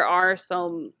yeah, there are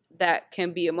some that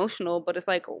can be emotional, but it's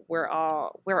like we're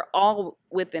all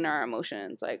within our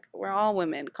emotions. Like we're all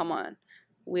women. Come on.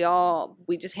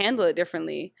 We just handle it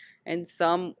differently. And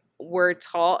some were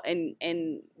taught and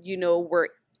you know, were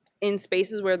in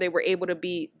spaces where they were able to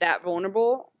be that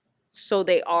vulnerable. So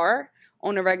they are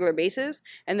on a regular basis.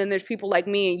 And then there's people like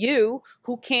me and you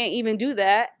who can't even do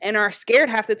that and are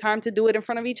scared half the time to do it in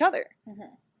front of each other.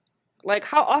 Like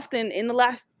how often in the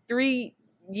last 3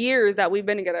 years that we've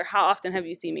been together, how often have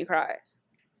you seen me cry?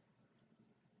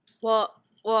 Well,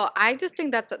 I just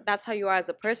think that's how you are as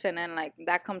a person, and like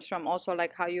that comes from also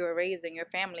like how you were raised in your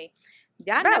family.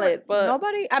 That valid, but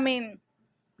nobody. I mean,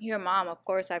 your mom, of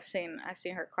course, I've seen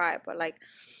her cry, but like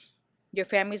your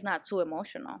family's not too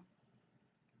emotional.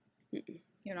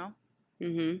 You know.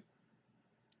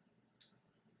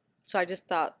 So I just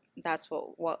thought that's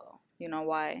what you know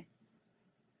why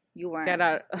you weren't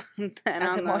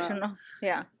as emotional.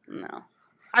 Yeah. No.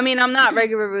 I mean, I'm not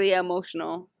regularly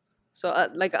emotional. So,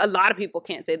 like, a lot of people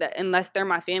can't say that. Unless they're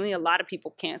my family, a lot of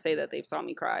people can't say that they've saw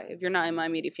me cry. If you're not in my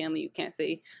immediate family, you can't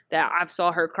say that I've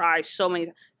saw her cry so many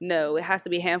times. No, it has to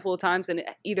be a handful of times, and it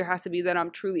either has to be that I'm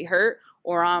truly hurt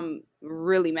or I'm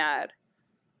really mad.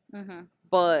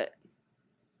 But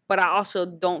I also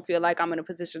don't feel like I'm in a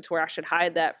position to where I should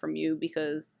hide that from you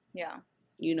because,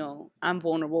 you know, I'm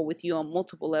vulnerable with you on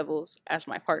multiple levels as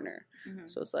my partner.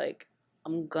 So it's like,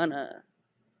 I'm gonna,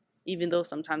 even though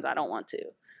sometimes I don't want to.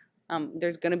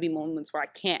 There's gonna be moments where I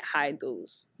can't hide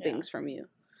those things from you.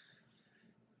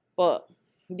 But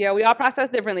yeah, we all process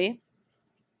differently.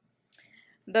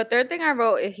 The third thing I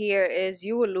wrote here is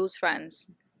you will lose friends.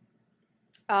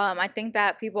 I think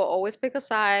that people always pick a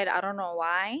side. I don't know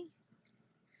why.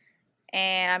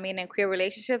 And I mean, in queer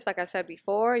relationships, like I said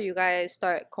before, you guys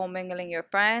start commingling your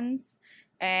friends,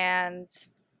 and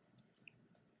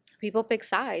people pick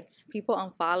sides. People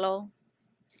unfollow.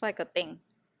 It's like a thing.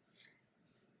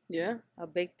 Yeah. A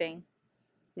big thing.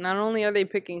 Not only are they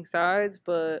picking sides,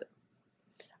 but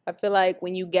I feel like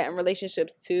when you get in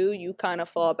relationships too, you kind of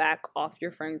fall back off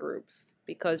your friend groups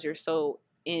because you're so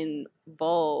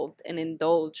involved and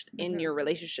indulged in your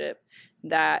relationship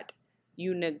that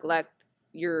you neglect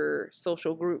your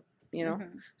social group, you know?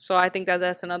 So I think that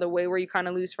that's another way where you kind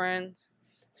of lose friends.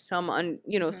 Some,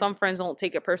 you know, some friends don't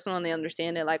take it personal and they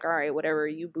understand it like, all right, whatever,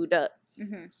 you booed up.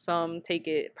 Some take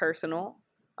it personal.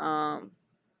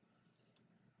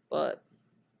 But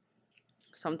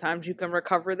sometimes you can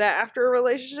recover that after a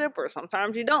relationship or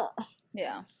sometimes you don't.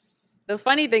 Yeah. The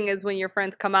funny thing is when your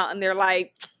friends come out and they're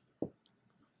like,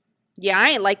 yeah,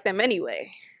 I ain't like them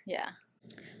anyway. Yeah.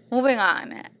 Moving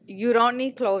on. You don't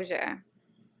need closure.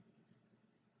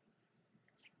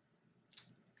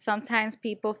 Sometimes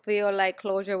people feel like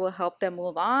closure will help them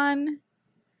move on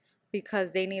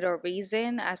because they need a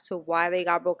reason as to why they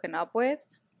got broken up with.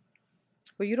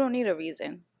 But you don't need a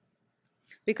reason.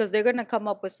 Because they're going to come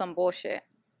up with some bullshit.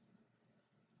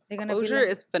 They're gonna closure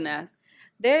is finesse.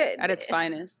 They're at its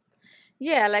finest.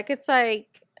 Yeah, like it's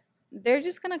like they're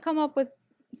just going to come up with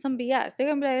some BS. They're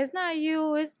going to be like, it's not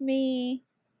you, it's me.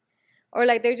 Or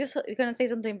like they're just gonna say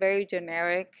something very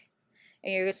generic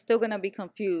and you're still gonna be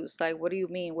confused. Like, what do you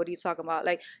mean? What are you talking about?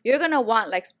 Like, you're gonna want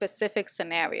like specific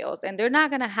scenarios, and they're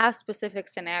not gonna have specific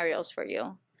scenarios for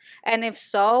you. And if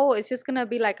so, it's just gonna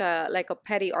be like a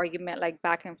petty argument, like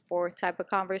back and forth type of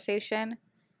conversation.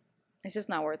 It's just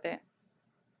not worth it.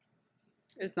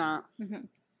 It's not. Mm-hmm.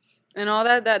 And all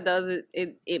that does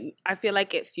it I feel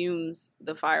like it fumes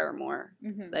the fire more.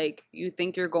 Mm-hmm. Like you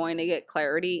think you're going to get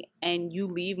clarity and you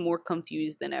leave more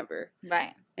confused than ever.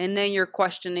 Right. And then you're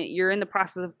in the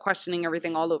process of questioning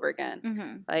everything all over again.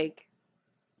 Mm-hmm. Like,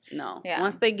 no. Yeah.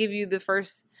 Once they give you the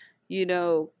first,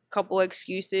 couple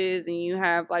excuses and you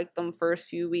have like them first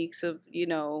few weeks of,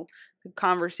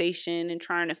 conversation and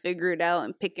trying to figure it out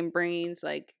and picking brains,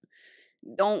 like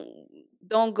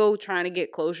don't go trying to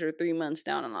get closure 3 months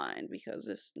down the line because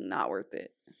it's not worth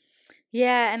it.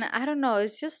 Yeah, and I don't know,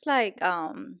 it's just like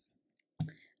I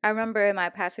remember in my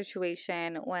past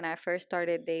situation when I first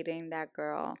started dating that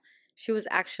girl, she was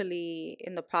actually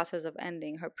in the process of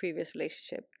ending her previous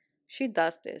relationship. She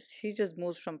does this. She just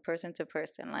moves from person to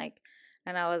person, like,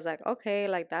 and I was like, okay,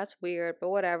 like that's weird, but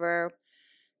whatever.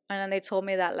 And then they told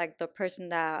me that like the person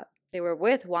that they were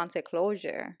with wanted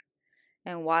closure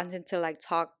and wanted to like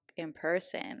talk in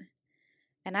person.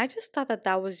 And I just thought that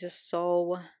that was just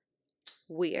so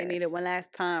They weird. needed one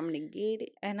last time to get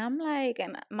it. And I'm like,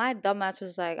 and my dumbass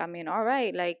was like, I mean, all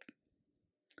right, like,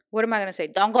 what am I gonna say?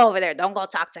 Don't go over there. Don't go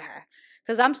talk to her.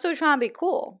 Because I'm still trying to be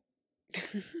cool.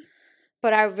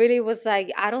 But I really was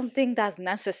like, I don't think that's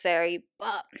necessary.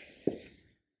 But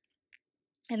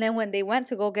and then when they went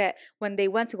to go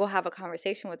have a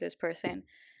conversation with this person,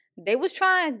 they was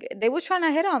trying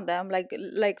to hit on them,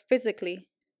 like physically.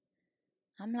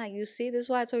 I'm like, you see, this is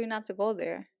why I told you not to go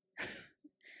there.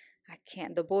 I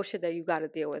can't. The bullshit that you got to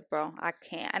deal with, bro. I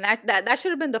can't. And that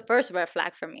should have been the first red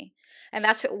flag for me. And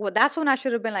that's when I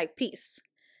should have been like, peace.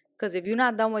 Because if you're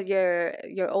not done with your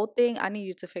old thing, I need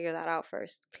you to figure that out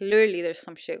first. Clearly, there's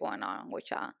some shit going on with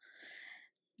y'all.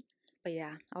 But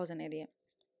yeah, I was an idiot.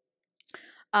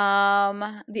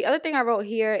 The other thing I wrote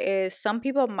here is some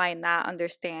people might not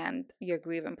understand your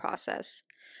grieving process,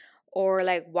 or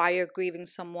like why you're grieving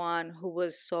someone who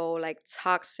was so like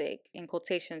toxic in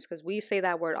quotations, because we say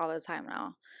that word all the time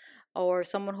now, or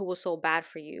someone who was so bad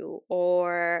for you,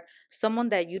 or someone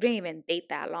that you didn't even date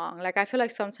that long. Like I feel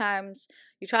like sometimes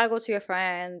you try to go to your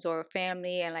friends or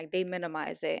family and like they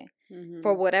minimize it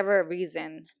for whatever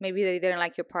reason. Maybe they didn't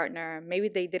like your partner, maybe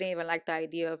they didn't even like the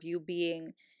idea of you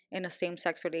being in a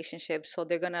same-sex relationship, so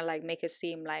they're gonna like make it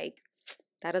seem like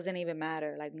that doesn't even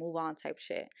matter, like move on type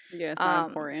shit. Yeah, it's not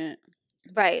important.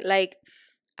 Right. Like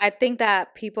I think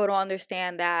that people don't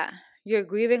understand that you're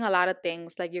grieving a lot of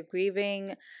things. Like you're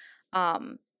grieving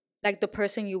like the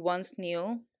person you once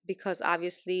knew, because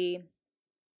obviously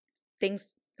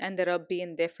things ended up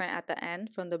being different at the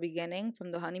end from the beginning,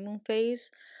 from the honeymoon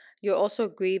phase. You're also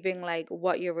grieving like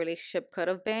what your relationship could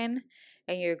have been,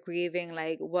 and you're grieving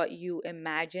like what you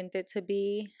imagined it to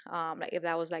be, like if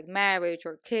that was like marriage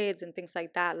or kids and things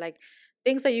like that, like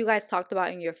things that you guys talked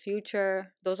about in your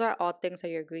future. Those are all things that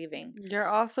you're grieving. You're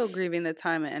also grieving the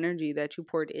time and energy that you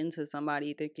poured into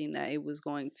somebody, thinking that it was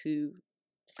going to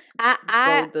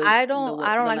I don't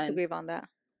like to grieve on that.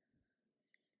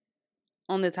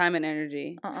 On the time and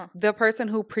energy. The person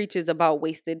who preaches about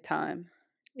wasted time.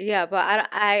 Yeah, but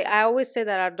I always say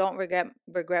that I don't regret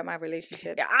my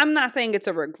relationships. Yeah, I'm not saying it's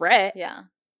a regret. Yeah.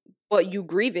 But you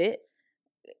grieve it.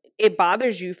 It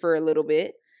bothers you for a little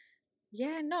bit.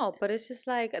 Yeah, no, but it's just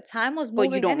like time was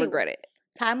moving. But you don't regret it.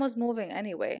 Time was moving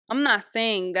anyway. I'm not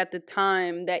saying that the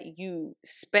time that you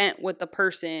spent with the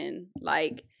person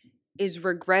like is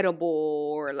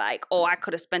regrettable, or like, oh, I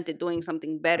could have spent it doing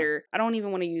something better. I don't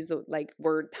even want to use the like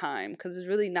word time, because it's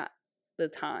really not the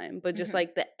time, but just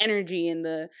like the energy and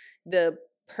the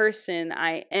person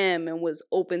I am and was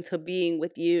open to being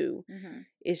with you.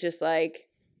 It's just like,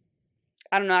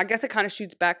 I don't know, I guess it kind of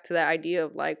shoots back to that idea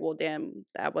of like, well, damn,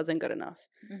 that wasn't good enough.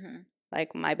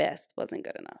 Like my best wasn't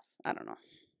good enough. I don't know.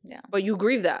 Yeah. But you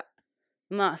grieve that.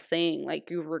 I'm not saying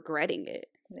like you're regretting it.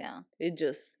 Yeah.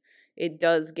 It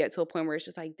does get to a point where it's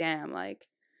just like, damn, like.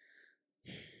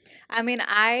 I mean,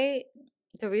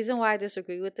 the reason why I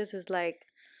disagree with this is like,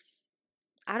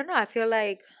 I don't know, I feel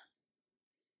like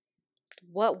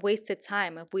what wasted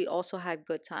time if we also had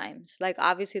good times? Like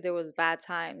obviously there was bad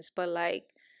times, but like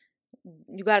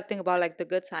you got to think about like the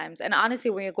good times. And honestly,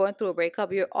 when you're going through a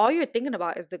breakup, all you're thinking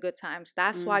about is the good times.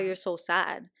 That's why you're so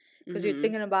sad, because you're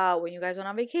thinking about when you guys went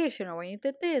on vacation, or when you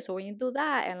did this, or when you do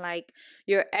that, and like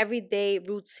your everyday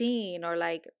routine, or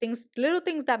like little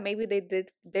things that maybe they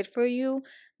did for you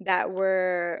that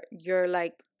were your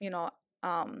like,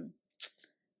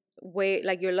 way,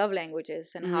 like your love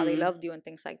languages and how they loved you and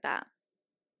things like that.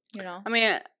 You know? I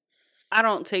mean, I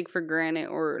don't take for granted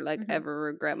or like Mm-hmm. ever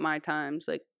regret my times.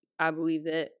 Like, I believe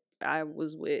that I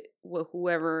was with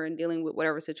whoever and dealing with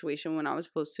whatever situation when I was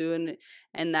supposed to,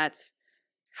 and that's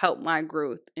helped my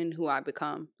growth in who I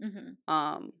become.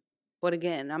 Mm-hmm. But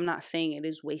again, I'm not saying it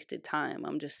is wasted time.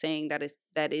 I'm just saying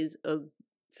that is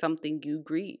something you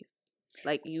grieve.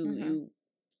 Like you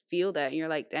feel that and you're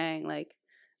like, dang, like,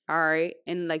 all right.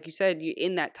 And like you said, you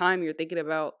in that time you're thinking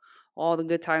about all the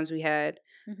good times we had.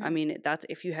 Mm-hmm. I mean, that's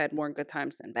if you had more good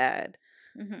times than bad.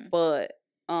 Mm-hmm. But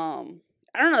I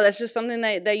don't know, that's just something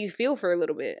that you feel for a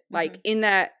little bit. Like in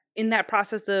that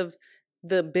process of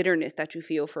the bitterness that you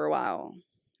feel for a while.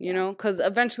 You know? Cuz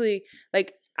eventually,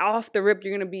 like, off the rip,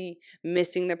 you're going to be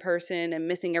missing the person and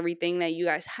missing everything that you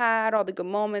guys had, all the good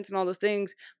moments and all those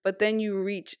things. But then you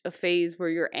reach a phase where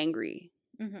you're angry.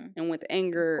 Mm-hmm. And with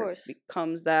anger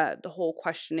becomes the whole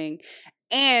questioning.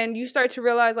 And you start to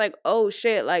realize, like, oh,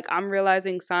 shit, like, I'm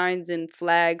realizing signs and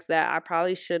flags that I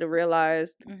probably should have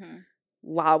realized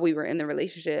while we were in the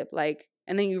relationship. Like,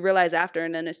 and then you realize after,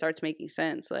 and then it starts making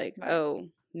sense. Like, oh,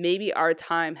 maybe our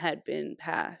time had been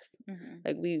passed.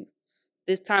 Like,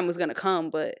 this time was going to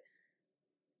come, but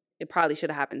it probably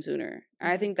should have happened sooner.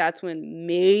 I think that's when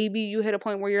maybe you hit a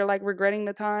point where you're like regretting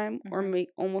the time or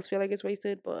almost feel like it's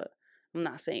wasted, but I'm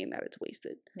not saying that it's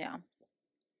wasted. Yeah.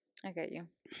 I get you.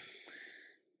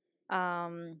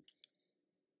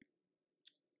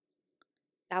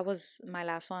 That was my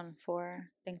last one for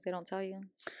things they don't tell you.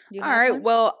 All right. One?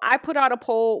 Well, I put out a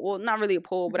poll. Well, not really a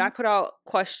poll, but I put out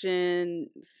questions,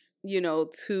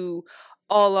 to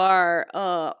all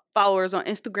our followers on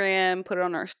Instagram, put it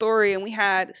on our story, and we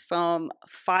had some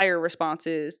fire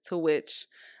responses to which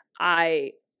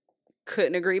I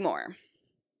couldn't agree more.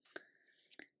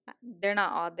 They're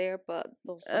not all there, but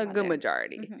a good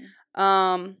majority. So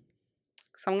I'm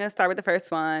going to start with the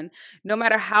first one. No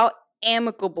matter how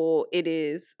amicable it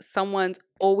is, someone's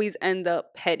always end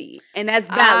up petty, and that's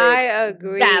valid. I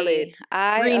agree. Valid.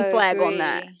 Green flag on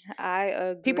that. I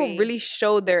agree. People really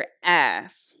show their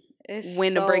ass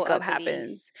when the breakup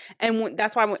happens, and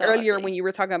that's why earlier when you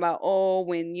were talking about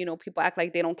when people act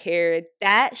like they don't care,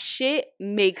 that shit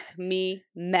makes me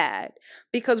mad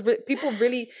because people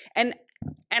really and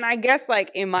I guess,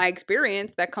 like, in my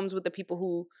experience, that comes with the people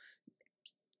who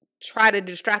try to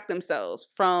distract themselves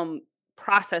from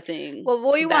processing. Well,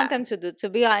 what do you want them to do? To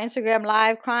be on Instagram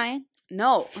Live crying?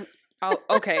 No. Oh,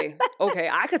 okay.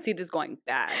 I could see this going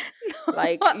bad.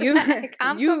 Like, I'm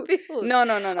confused.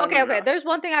 No. Okay. There's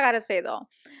one thing I gotta say though.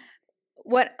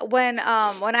 When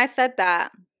I said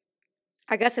that,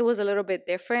 I guess it was a little bit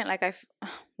different. Like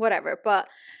whatever. But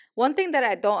one thing that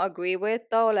I don't agree with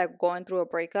though, like going through a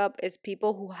breakup, is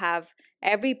people who have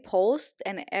every post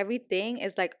and everything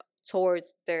is like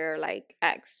towards their like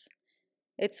ex.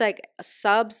 It's like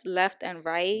subs left and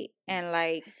right, and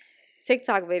like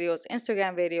TikTok videos,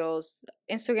 Instagram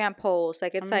posts.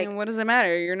 Like it's like, what does it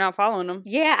matter? You're not following them.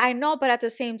 Yeah, I know, but at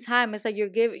the same time, it's like you're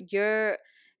giving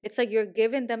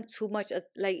them too much.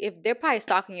 Like if they're probably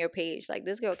stalking your page, like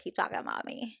this girl keep talking about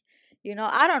me.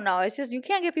 I don't know. It's just you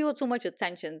can't give people too much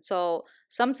attention. So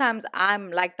sometimes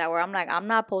I'm like that, where I'm like, I'm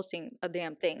not posting a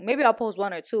damn thing. Maybe I'll post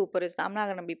one or two, but I'm not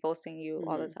gonna be posting you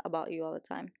about you all the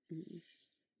time.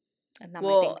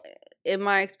 Well, in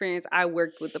my experience, I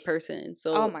worked with the person,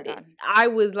 so oh my God, I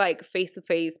was like face to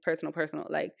face, personal,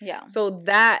 like So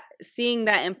that seeing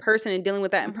that in person and dealing with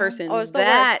that in person,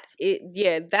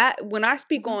 that when I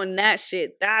speak on that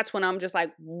shit, that's when I'm just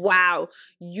like, wow,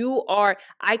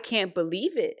 I can't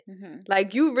believe it.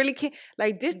 Like you really can't.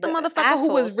 Like this, the motherfucker assholes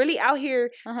who was really out here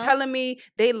telling me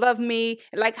they love me.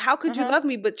 Like how could you love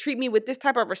me but treat me with this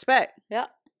type of respect? Yeah.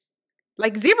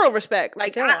 Like zero respect.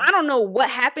 Like I don't know what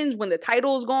happens when the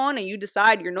title is gone and you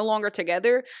decide you're no longer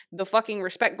together. The fucking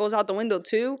respect goes out the window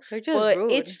too. They're just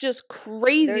rude. It's just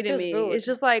crazy to me. Rude. It's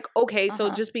just like, okay,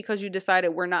 so just because you decided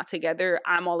we're not together,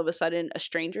 I'm all of a sudden a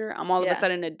stranger. I'm all of a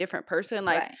sudden a different person.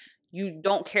 Like you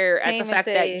don't care at the fact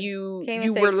that you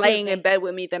were laying in bed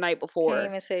with me the night before. Can't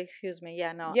even say excuse me.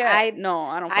 Yeah, no. I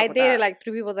don't. I dated like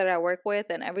 3 people that I work with,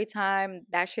 and every time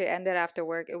that shit ended after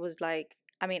work, it was like,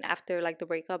 after like the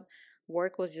breakup.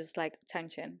 Work was just like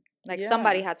tension. Like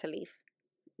somebody had to leave.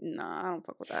 Nah, I don't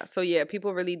fuck with that. So yeah,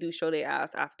 people really do show their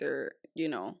ass after,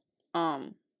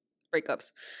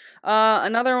 breakups.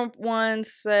 Another one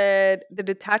said the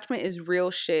detachment is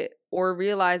real shit, or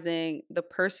realizing the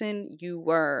person you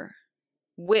were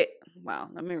with. Wow,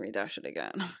 let me read that shit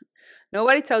again.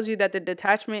 Nobody tells you that the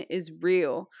detachment is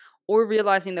real, or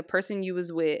realizing the person you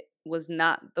was with was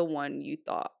not the one you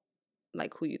thought.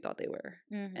 like who you thought they were.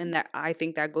 Mm-hmm. And that, I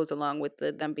think that goes along with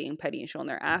them being petty and showing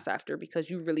their ass after, because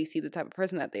you really see the type of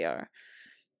person that they are.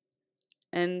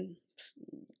 And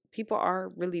people are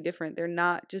really different. They're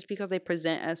not, just because they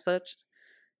present as such,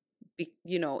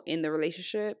 you know, in the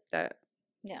relationship, that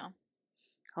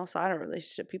outside of a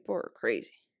relationship, people are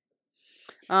crazy.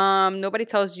 Nobody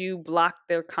tells you block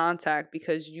their contact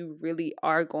because you really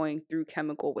are going through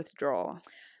chemical withdrawal.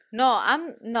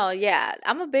 I'm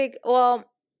a big,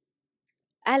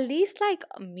 at least like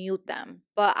mute them,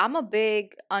 but I'm a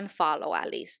big unfollow.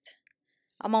 At least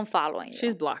I'm unfollowing you.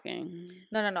 She's blocking.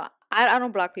 No. I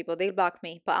don't block people. They block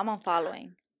me, but I'm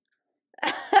unfollowing.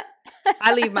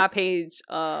 I leave my page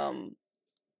on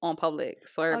public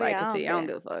so everybody can see. I don't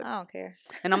give a fuck. I don't care.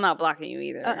 And I'm not blocking you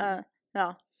either.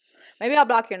 No. Maybe I'll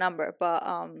block your number, but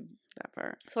that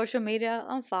part. Social media,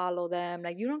 unfollow them.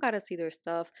 Like, you don't gotta see their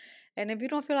stuff. And if you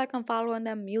don't feel like unfollowing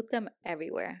them, mute them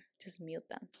everywhere. Just mute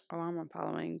them. Oh, I'm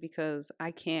unfollowing because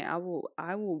I can't.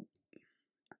 I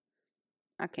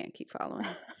can't keep following.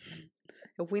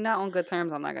 If we not on good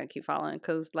terms, I'm not gonna keep following,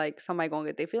 because like somebody gonna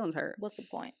get their feelings hurt. What's the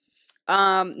point?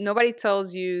 Nobody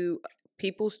tells you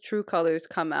people's true colors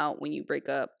come out when you break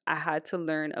up. I had to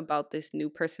learn about this new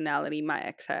personality my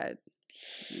ex had.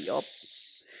 Yup.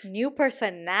 New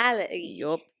personality.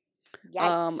 Yup.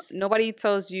 Yikes. Nobody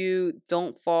tells you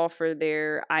don't fall for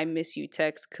their "I miss you"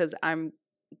 text, because I'm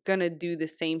gonna do the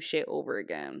same shit over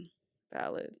again.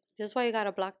 Valid. That's why you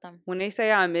gotta block them. When they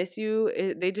say "I miss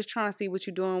you," they just trying to see what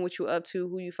you doing, what you up to,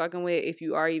 who you fucking with, if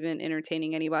you are even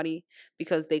entertaining anybody,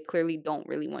 because they clearly don't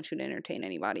really want you to entertain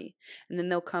anybody. And then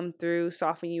they'll come through,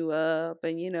 soften you up,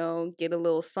 and, you know, get a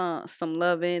little some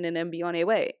loving, and then be on their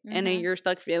way. Mm-hmm. And then you're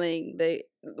stuck feeling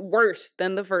worse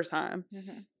than the first time.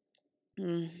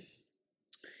 Mm-hmm.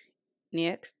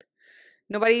 Next.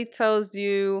 Nobody tells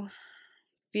you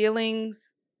feeling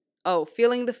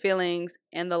the feelings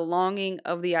and the longing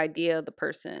of the idea of the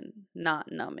person,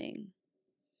 not numbing.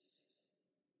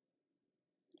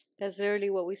 That's literally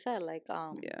what we said. Like,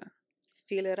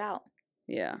 feel it out.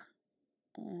 Yeah.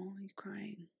 Oh, he's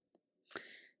crying.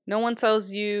 No one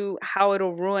tells you how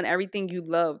it'll ruin everything you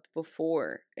loved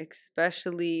before,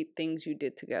 especially things you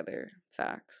did together.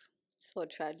 Facts. So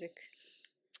tragic.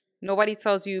 Nobody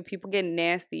tells you people get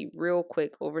nasty real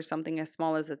quick over something as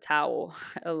small as a towel.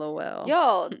 LOL.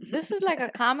 Yo, this is like a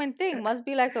common thing. Must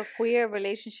be like a queer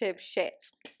relationship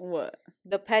shit. What?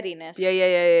 The pettiness.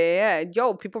 Yeah.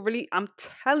 Yo, people really, I'm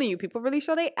telling you, people really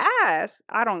show their ass.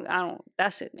 I don't,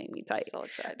 that shit made me tight. So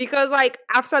tragic. Because, like,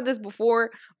 I've said this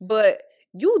before, but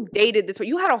you dated this,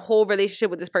 you had a whole relationship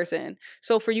with this person.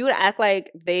 So for you to act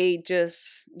like they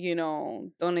just, you know,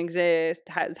 don't exist,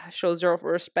 shows zero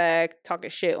respect, talking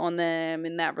shit on them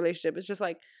in that relationship, it's just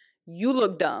like, you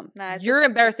look dumb. You're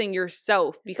embarrassing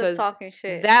yourself, because talking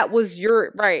shit. That was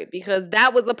because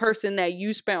that was the person that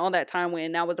you spent all that time with,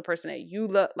 and that was the person that you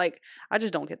love. Like, I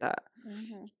just don't get that.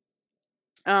 Mm-hmm.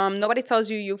 Nobody tells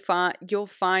you you'll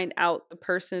find out the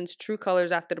person's true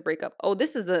colors after the breakup. Oh,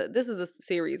 this is a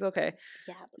series. Okay.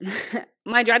 Yeah.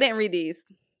 Mind you, I didn't read these.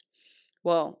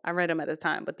 Well, I read them at the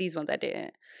time, but these ones I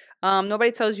didn't. Nobody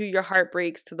tells you your heart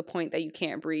breaks to the point that you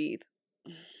can't breathe.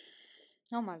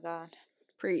 Oh my God.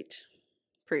 Preach.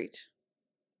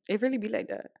 It really be like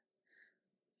that.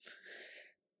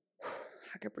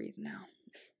 I could breathe now.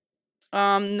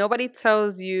 Nobody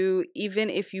tells you, even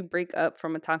if you break up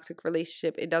from a toxic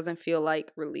relationship, it doesn't feel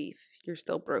like relief. You're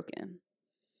still broken.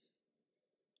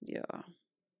 Yeah.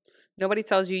 Nobody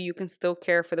tells you you can still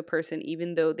care for the person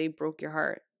even though they broke your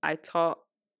heart. I thought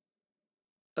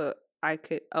I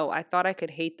could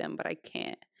hate them, but I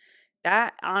can't.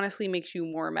 That honestly makes you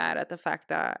more mad at the fact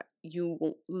that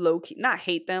you low-key, not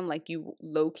hate them, like you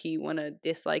low-key want to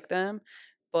dislike them,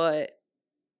 but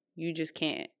you just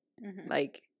can't. Mm-hmm.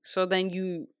 Like, so then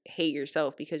you hate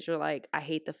yourself, because you're like, I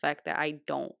hate the fact that I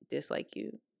don't dislike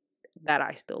you, that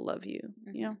I still love you.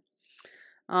 Mm-hmm. You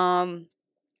know?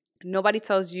 Nobody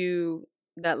tells you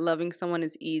that loving someone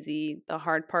is easy. The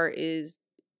hard part is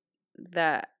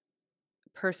that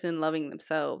person loving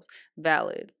themselves.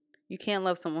 Valid. You can't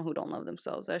love someone who don't love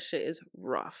themselves. That shit is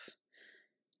rough.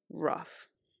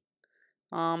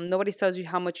 Nobody tells you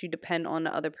how much you depend on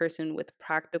the other person with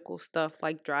practical stuff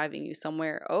like driving you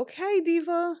somewhere. Okay,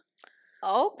 diva.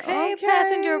 Okay,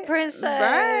 passenger princess.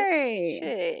 Right.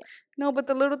 Shit. No, but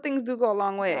the little things do go a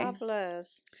long way. God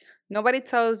bless. Nobody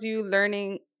tells you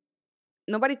learning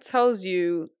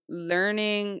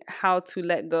how to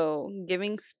let go,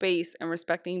 giving space and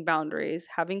respecting boundaries,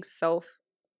 having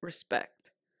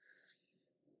self-respect.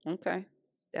 Okay,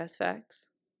 that's facts.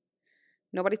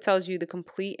 Nobody tells you the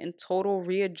complete and total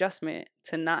readjustment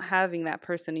to not having that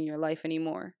person in your life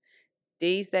anymore.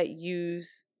 days that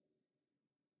used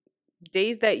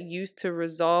to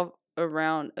resolve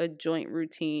around a joint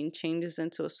routine changes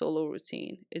into a solo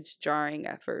routine. It's jarring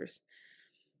at first.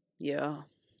 Yeah.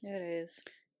 It is.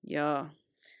 Yeah.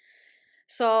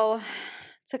 So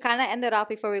to kind of end it off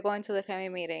before we go into the family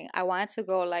meeting, I wanted to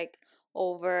go like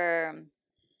over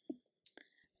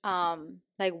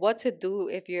like what to do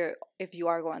if you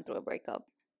are going through a breakup.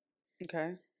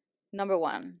 Okay. Number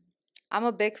one, I'm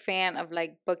a big fan of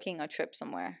like booking a trip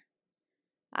somewhere.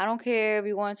 I don't care if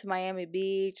you're going to Miami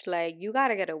Beach, like you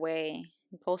gotta get away,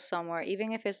 go somewhere,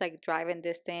 even if it's like driving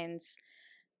distance,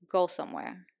 go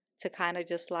somewhere to kind of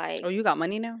just like. Oh, you got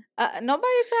money now?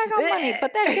 Nobody said I got money.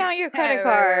 Put that shit on your credit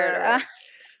card.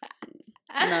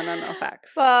 No,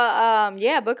 facts. But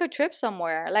yeah, book a trip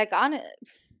somewhere. Like on it.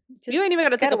 You ain't even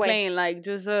gotta take a plane. Like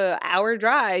just a hour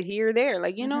drive here or there.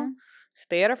 Like, you know,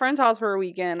 stay at a friend's house for a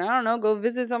weekend. I don't know, go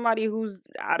visit somebody who's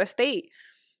out of state.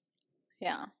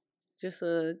 Yeah. Just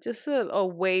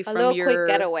away from a little quick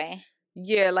getaway.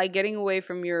 Yeah, like getting away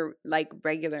from your like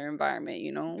regular environment,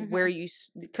 you know, where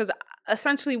because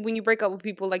essentially when you break up with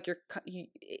people, like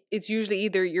it's usually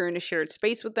either you're in a shared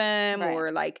space with them, right,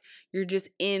 or like you're just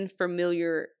in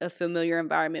a familiar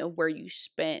environment where you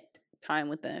spent time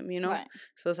with them, you know. Right.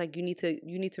 So it's like you need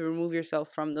to remove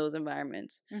yourself from those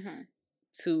environments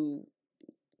to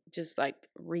just like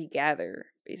regather,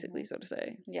 basically, so to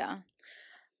say. Yeah.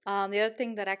 The other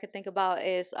thing that I could think about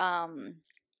is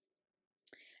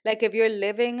like if you're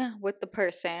living with the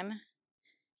person,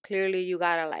 clearly you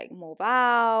gotta like move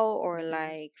out or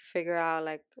like figure out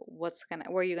like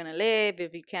where you're gonna live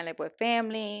if you can't live with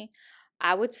family.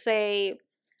 I would say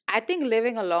I think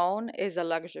living alone is a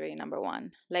luxury, number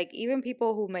one. Like even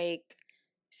people who make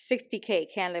 60K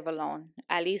can't live alone,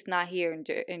 at least not here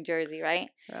in Jersey,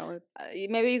 right?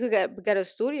 Maybe you could get a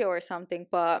studio or something,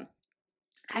 but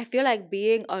I feel like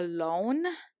being alone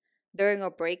during a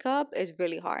breakup is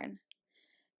really hard.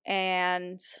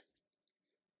 And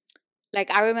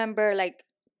like I remember like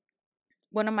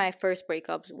one of my first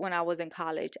breakups when I was in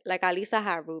college, like at least I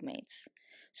had roommates.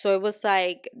 So it was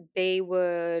like they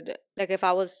would like if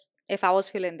I was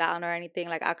feeling down or anything,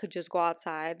 like I could just go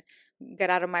outside, get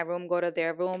out of my room, go to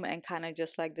their room and kind of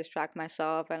just like distract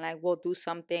myself and like we'll do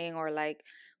something or like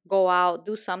go out,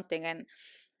 do something. And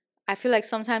I feel like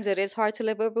sometimes it is hard to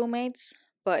live with roommates,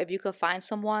 but if you could find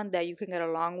someone that you can get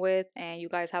along with and you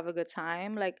guys have a good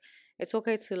time, like it's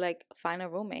okay to like find a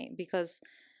roommate. Because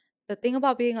the thing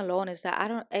about being alone is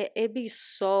that it'd be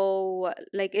so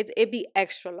like it'd be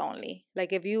extra lonely.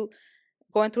 Like if you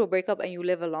going through a breakup and you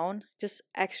live alone, just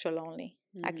extra lonely.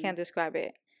 I can't describe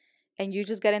it. And you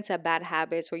just get into bad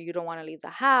habits where you don't want to leave the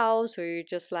house, or you're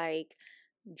just like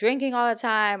drinking all the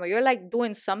time, or you're like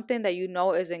doing something that you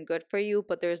know isn't good for you,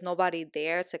 but there's nobody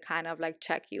there to kind of like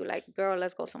check you, like, girl,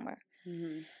 let's go somewhere.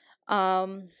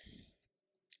 So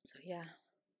yeah,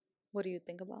 what do you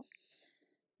think about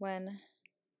when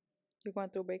you're going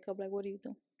through a breakup? Like, what do you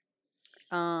do?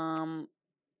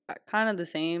 Kind of the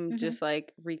same, just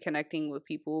like reconnecting with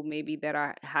people maybe that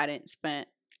I hadn't spent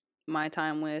my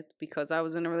time with because I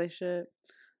was in a relationship.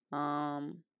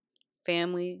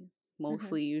 Family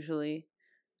mostly, usually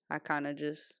I kind of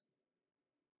just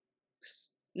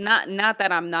not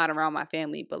that I'm not around my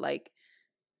family, but like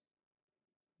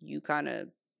you kind of,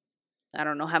 I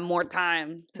don't know, have more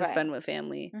time to spend with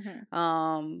family.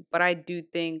 But I do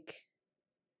think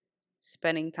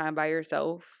spending time by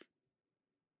yourself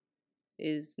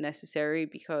is necessary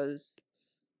because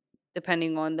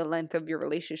depending on the length of your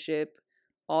relationship,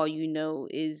 all you know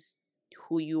is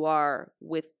who you are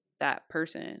with that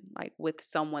person, like with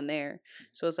someone there.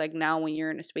 So it's like now when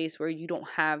you're in a space where you don't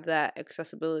have that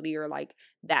accessibility or like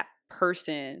that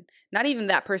person, not even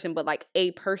that person, but like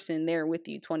a person there with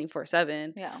you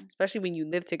 24/7. Yeah. Especially when you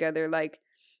live together, like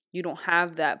you don't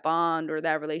have that bond or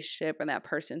that relationship and that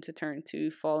person to turn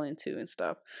to, fall into and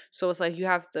stuff. So it's like you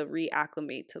have to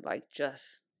reacclimate to like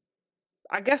just,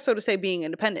 I guess, so to say, being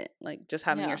independent, like just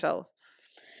having yourself.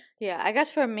 Yeah, I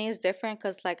guess for me it's different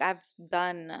because like I've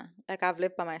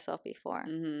lived by myself before.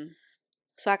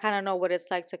 So I kind of know what it's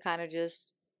like to kind of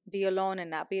just be alone and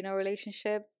not be in a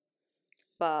relationship.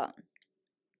 But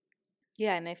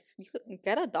yeah, and if you could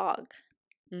get a dog.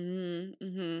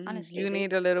 Honestly, you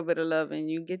need a little bit of love and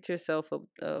you get yourself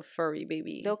a furry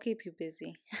baby. They'll keep you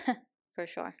busy. For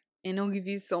sure. And they'll give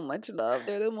you so much love.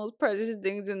 They're the most precious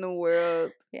things in the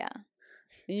world. Yeah.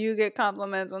 You get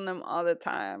compliments on them all the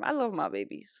time. I love my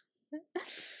babies.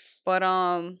 But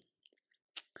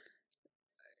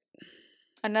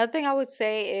another thing I would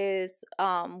say is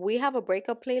we have a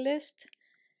breakup playlist.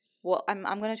 Well, I'm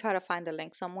gonna try to find the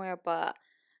link somewhere, but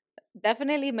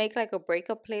definitely make like a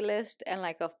breakup playlist and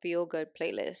like a feel good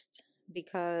playlist,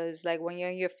 because like when you're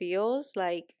in your feels,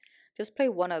 like just play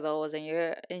one of those and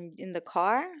you're in the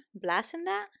car blasting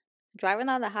that, driving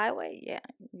down the highway, yeah,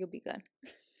 you'll be good.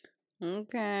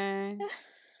 Okay.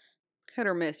 Hit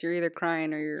or miss. You're either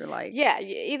crying or you're like, Yeah,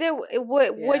 either yeah.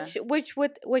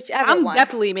 whichever I'm one.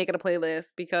 definitely making a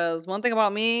playlist because one thing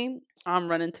about me, I'm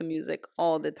running to music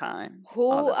all the time.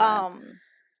 All Who the time.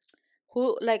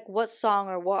 like what song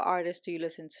or what artist do you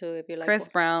listen to if you're like Chris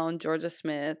Brown, Georgia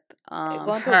Smith,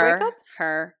 going through a breakup?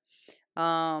 her,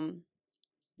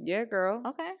 yeah, girl.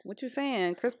 Okay. What you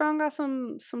saying? Chris Brown got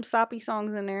some soppy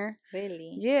songs in there.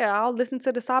 Really? Yeah, I'll listen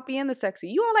to the soppy and the sexy.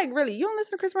 You all like really? You don't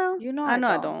listen to Chris Brown? You know I know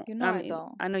I don't. don't. You know I I mean,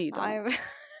 don't. I know you don't.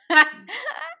 I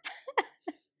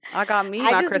I got me I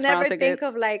my just Chris Brown never think tickets.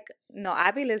 of like, no, I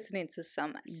be listening to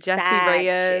some Jesse sad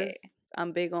Reyes. shit.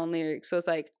 I'm big on lyrics, so it's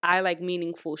like I like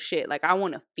meaningful shit. Like I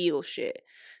want to feel shit.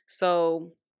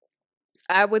 So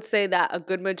I would say that a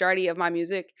good majority of my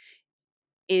music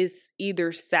is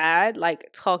either sad, like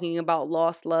talking about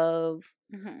lost love,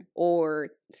 or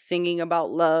singing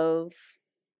about love.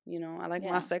 You know, I like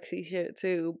my sexy shit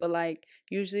too, but like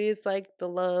usually it's like the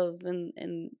love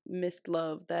and missed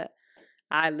love that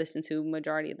I listen to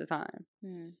majority of the time.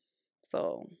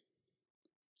 So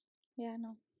yeah, I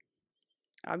know.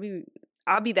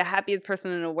 I'll be the happiest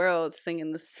person in the world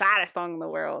singing the saddest song in the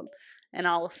world, and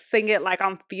I'll sing it like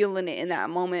I'm feeling it in that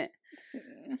moment.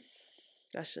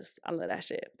 That's just, I love that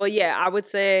shit. But yeah, I would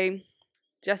say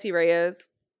Jesse Reyes.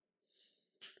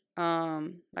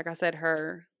 Like I said,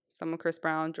 her, some of Chris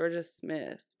Brown, Georgia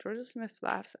Smith. Georgia Smith's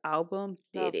last album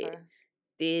Love her.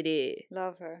 Did it.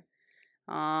 Love her.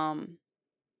 A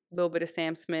little bit of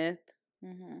Sam Smith.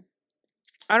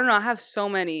 I don't know. I have so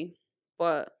many,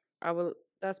 but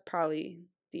that's probably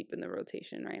deep in the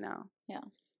rotation right now. Yeah.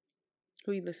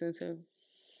 Who you listen to?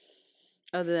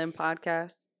 Other than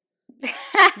podcasts?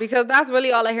 Because that's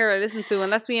really all I hear or listen to,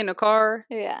 unless we in the car.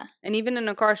 Yeah. And even in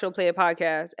the car, she'll play a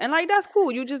podcast. And like, that's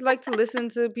cool. You just like to listen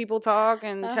to people talk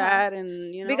and chat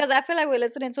and, you know. Because I feel like we're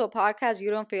listening to a podcast, you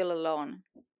don't feel alone.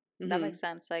 That makes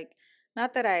sense. Like,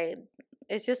 not that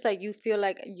it's just like you feel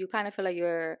like, you kind of feel like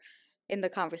you're in the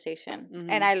conversation.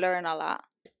 And I learn a lot.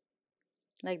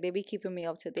 Like, they be keeping me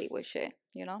up to date with shit,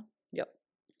 you know? Yep.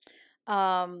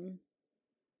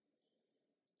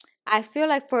 I feel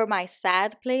like for my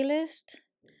sad playlist,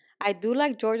 I do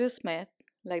like Georgia Smith.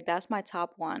 Like, that's my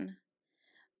top one.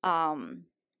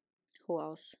 Who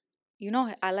else? You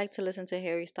know, I like to listen to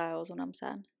Harry Styles when I'm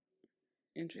sad.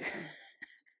 Interesting.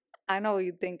 I know what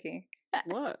you're thinking.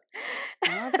 What?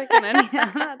 I'm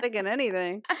not thinking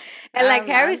anything. And like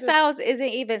Harry Styles isn't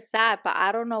even sad, but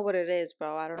I don't know what it is,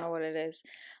 bro. I don't know what it is.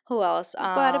 Who else?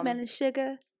 Watermelon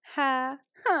sugar high.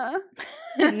 Huh?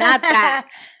 Not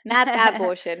that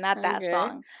bullshit. Not that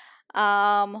song.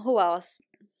 Who else?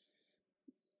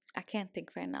 I can't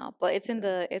think right now, but it's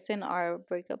in our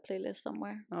breakup playlist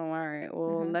somewhere. Oh, all right.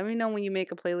 Well, let me know when you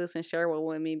make a playlist and share it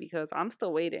with me because I'm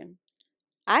still waiting.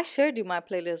 I shared you my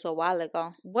playlist a while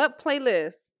ago. What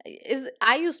playlist?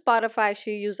 I use Spotify,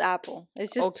 she use Apple.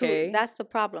 It's just that's the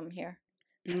problem here.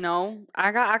 No,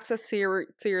 I got access to your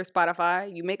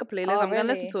Spotify. You make a playlist, I'm gonna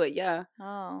listen to it. Yeah.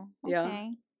 Oh, okay. Yeah.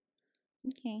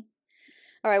 Okay.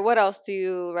 All right, what else do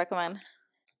you recommend?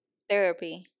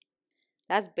 Therapy.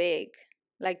 That's big.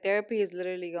 Like, therapy is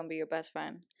literally gonna be your best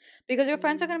friend. Because your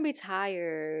friends are gonna be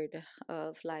tired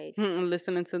of like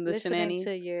listening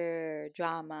to your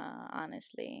drama,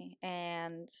 honestly.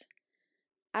 And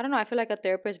I don't know, I feel like a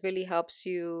therapist really helps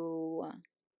you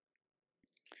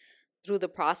through the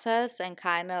process and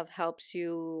kind of helps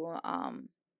you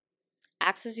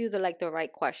asks you the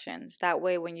right questions. That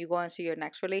way when you go into your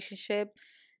next relationship,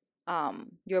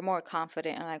 you're more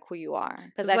confident in like who you are.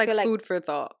 Because I feel like food for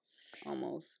thought.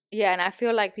 Almost. Yeah, and I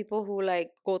feel like people who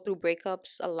like go through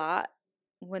breakups a lot,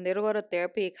 when they don't go to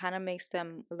therapy, it kind of makes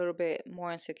them a little bit more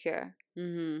insecure.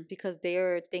 Because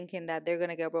they're thinking that they're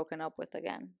gonna get broken up with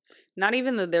again. Not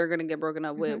even that they're gonna get broken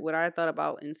up with. What I thought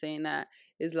about in saying that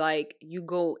is like you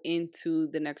go into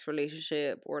the next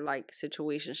relationship or like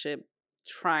situationship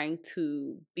trying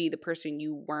to be the person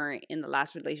you weren't in the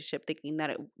last relationship, thinking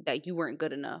that you weren't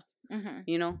good enough.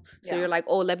 You know, so you're like,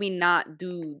 oh, let me not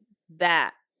do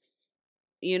that.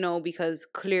 You know, because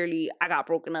clearly I got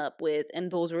broken up with and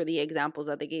those were the examples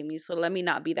that they gave me. So let me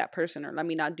not be that person or let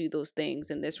me not do those things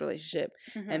in this relationship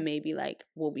and maybe like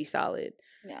we'll be solid.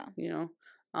 Yeah. You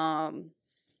know?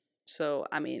 So,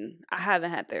 I mean, I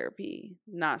haven't had therapy.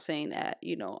 Not saying that,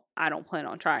 you know, I don't plan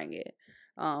on trying it.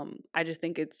 I just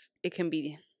think it can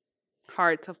be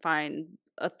hard to find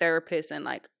a therapist and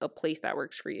like a place that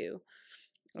works for you.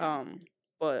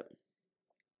 But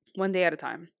one day at a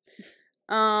time.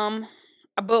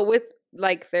 But with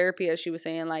like therapy, as she was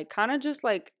saying, like kind of just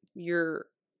like your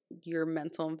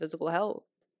mental and physical health,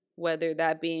 whether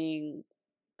that being,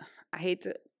 I hate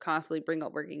to constantly bring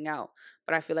up working out,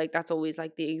 but I feel like that's always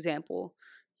like the example.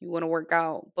 You want to work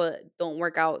out, but don't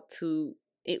work out to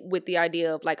it with the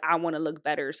idea of like, I want to look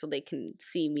better so they can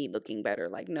see me looking better.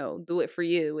 Like, no, do it for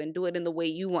you and do it in the way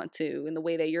you want to, in the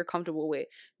way that you're comfortable with.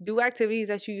 Do activities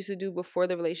that you used to do before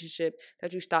the relationship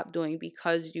that you stopped doing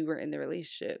because you were in the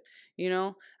relationship. You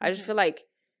know, I just feel like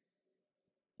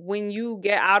when you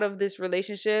get out of this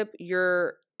relationship,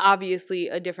 you're obviously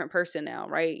a different person now,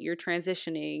 right? You're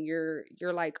transitioning, you're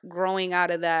like growing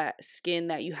out of that skin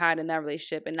that you had in that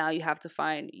relationship, and now you have to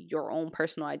find your own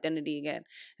personal identity again.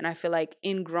 And I feel like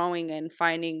in growing and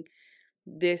finding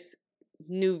this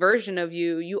new version of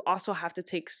you, you also have to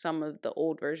take some of the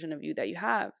old version of you that you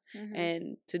have.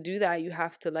 And to do that, you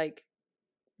have to like,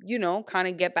 you know, kind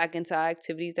of get back into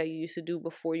activities that you used to do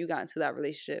before you got into that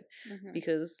relationship.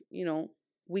 Because, you know,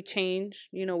 we change,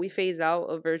 you know, we phase out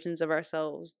of versions of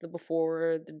ourselves, the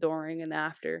before, the during, and the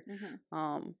after.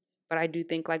 But I do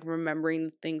think like remembering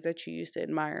the things that you used to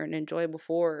admire and enjoy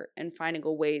before and finding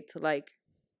a way to like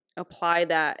apply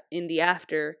that in the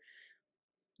after,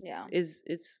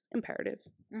 it's imperative.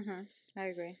 I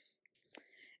agree.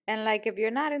 And like if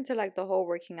you're not into like the whole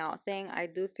working out thing, I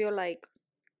do feel like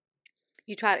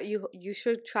you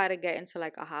should try to get into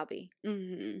like a hobby,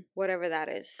 whatever that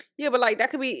is. Yeah, but like that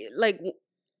could be like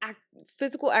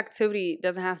physical activity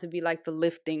doesn't have to be like the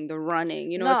lifting, the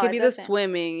running. You know, No, it could it be the doesn't.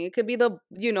 swimming. It could be the,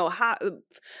 you know,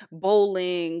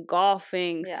 bowling,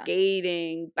 golfing,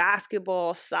 skating,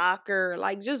 basketball, soccer,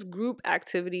 like just group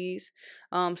activities.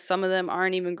 Some of them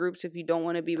aren't even groups if you don't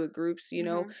want to be with groups. You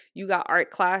know, you got art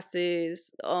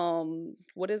classes.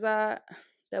 What is that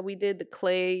we did, the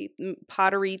clay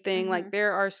pottery thing? Like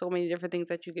there are so many different things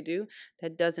that you could do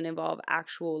that doesn't involve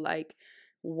actual like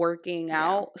working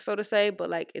out, so to say, but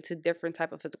like it's a different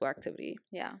type of physical activity.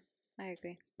 Yeah, I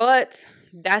agree. But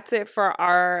that's it for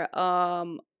our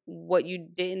what you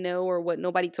didn't know or what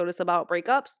nobody told us about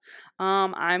breakups.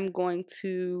 I'm going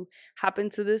to hop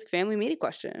into this family meeting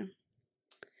question.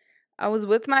 I was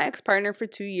with my ex-partner for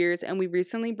 2 years and we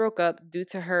recently broke up due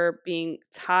to her being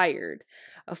tired.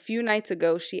 A few nights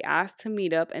ago, she asked to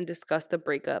meet up and discuss the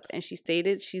breakup, and she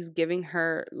stated she's giving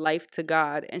her life to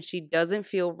God and she doesn't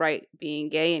feel right being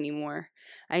gay anymore.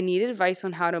 I need advice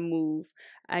on how to move.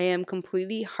 I am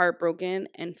completely heartbroken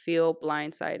and feel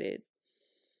blindsided.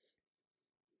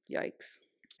 Yikes.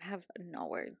 I have no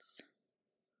words.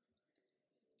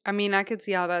 I mean, I could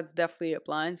see how that's definitely a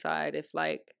blindside if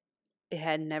like it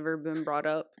had never been brought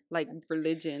up, like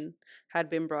religion had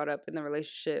been brought up in the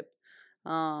relationship.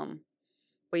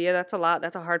 But yeah, that's a lot.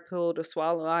 That's a hard pill to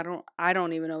swallow. I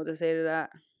don't even know what to say to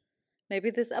that. Maybe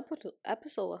this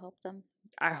episode will help them.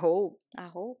 I hope.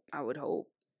 I would hope.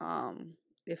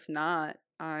 If not,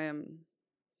 I am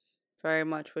very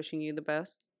much wishing you the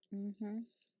best.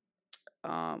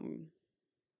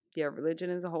 Yeah, religion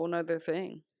is a whole nother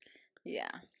thing.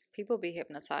 Yeah. People be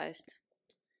hypnotized.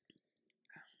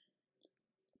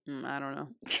 I don't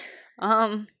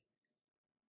know.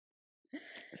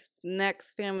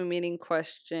 Next family meeting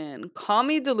question. Call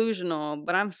me delusional,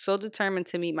 but I'm so determined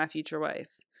to meet my future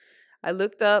wife. I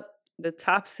looked up the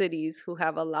top cities who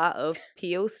have a lot of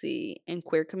POC and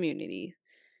queer communities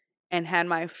and had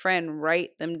my friend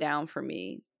write them down for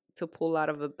me to pull out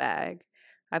of a bag.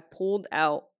 I pulled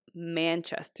out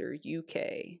Manchester,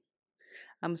 UK.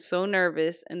 I'm so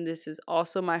nervous, and this is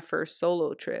also my first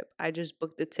solo trip. I just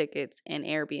booked the tickets and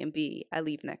Airbnb. I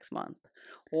leave next month.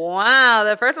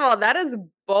 Wow. First of all, that is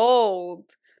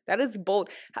bold. That is bold.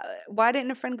 Why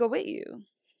didn't a friend go with you?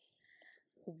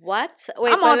 What?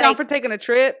 Wait, I'm all down for taking a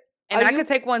trip. And I could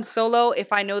take one solo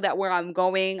if I know that where I'm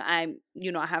going, I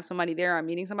have somebody there, I'm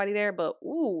meeting somebody there. But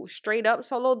straight up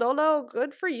solo dolo,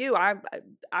 good for you. I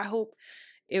hope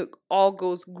it all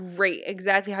goes great,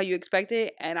 exactly how you expect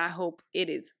it, and I hope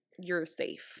you're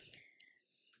safe.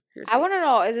 I want to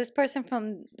know, is this person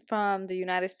from the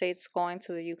United States going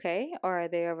to the UK, or are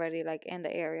they already like in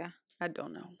the area? I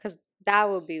don't know. Because that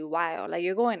would be wild. Like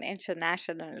you're going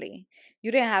internationally.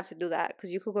 You didn't have to do that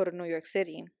because you could go to New York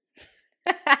City.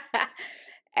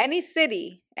 Any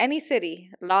city,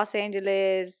 Los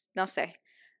Angeles, no sé.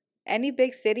 Any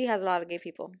big city has a lot of gay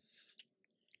people.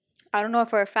 I don't know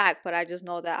for a fact, but I just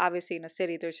know that obviously in a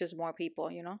city there's just more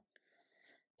people, you know.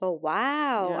 But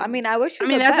wow, yeah. I mean, I wish you.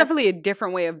 That's definitely a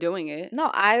different way of doing it. No,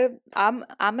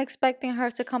 I'm expecting her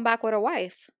to come back with a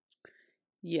wife.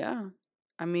 Yeah,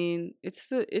 I mean, it's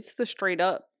the straight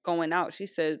up going out. She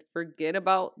said, "Forget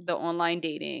about the online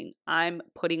dating. I'm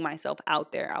putting myself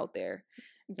out there."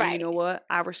 And you know what?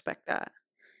 I respect that.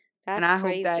 That's and I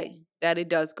crazy. hope that it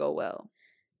does go well.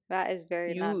 That is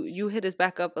very nuts. You hit us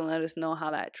back up and let us know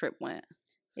how that trip went.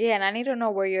 Yeah, and I need to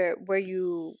know where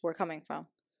you were coming from.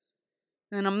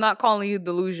 And I'm not calling you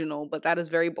delusional, but that is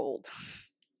very bold.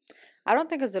 I don't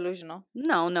think it's delusional.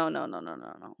 No,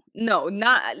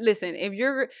 not listen, if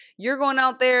you're going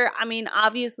out there, I mean,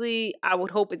 obviously I would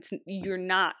hope you're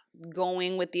not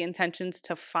going with the intentions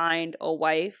to find a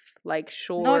wife. Like,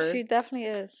 sure. No, she definitely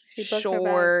is. She booked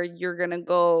her bag. You're gonna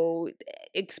go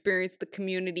experience the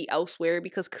community elsewhere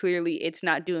because clearly it's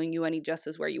not doing you any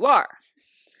justice where you are.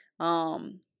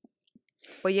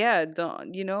 But yeah,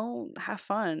 don't, have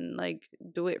fun. Like,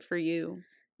 do it for you.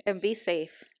 And be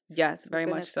safe. Yes, very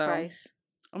much so. Christ.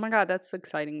 Oh my God, that's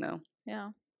exciting though. Yeah.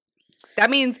 That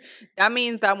means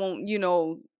that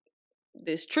won't,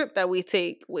 this trip that we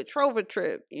take with Trover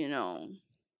trip,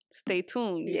 stay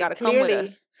tuned. You gotta come with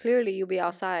us. Clearly you'll be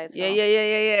outside. So.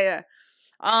 Yeah.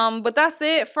 But that's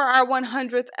it for our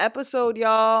 100th episode,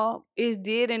 y'all. It's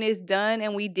did and it's done,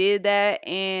 and we did that,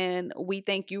 and we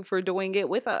thank you for doing it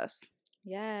with us.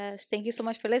 Yes. Thank you so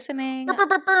much for listening.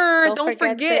 Don't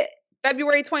forget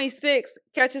February 26th,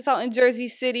 catch us out in Jersey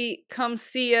City. Come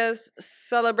see us,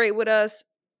 celebrate with us.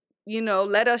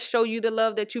 Let us show you the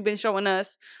love that you've been showing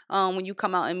us when you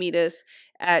come out and meet us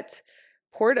at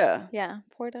Porta. Yeah,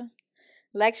 Porta.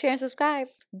 Like, share, and subscribe.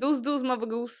 Deuce, mother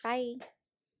goose. Bye.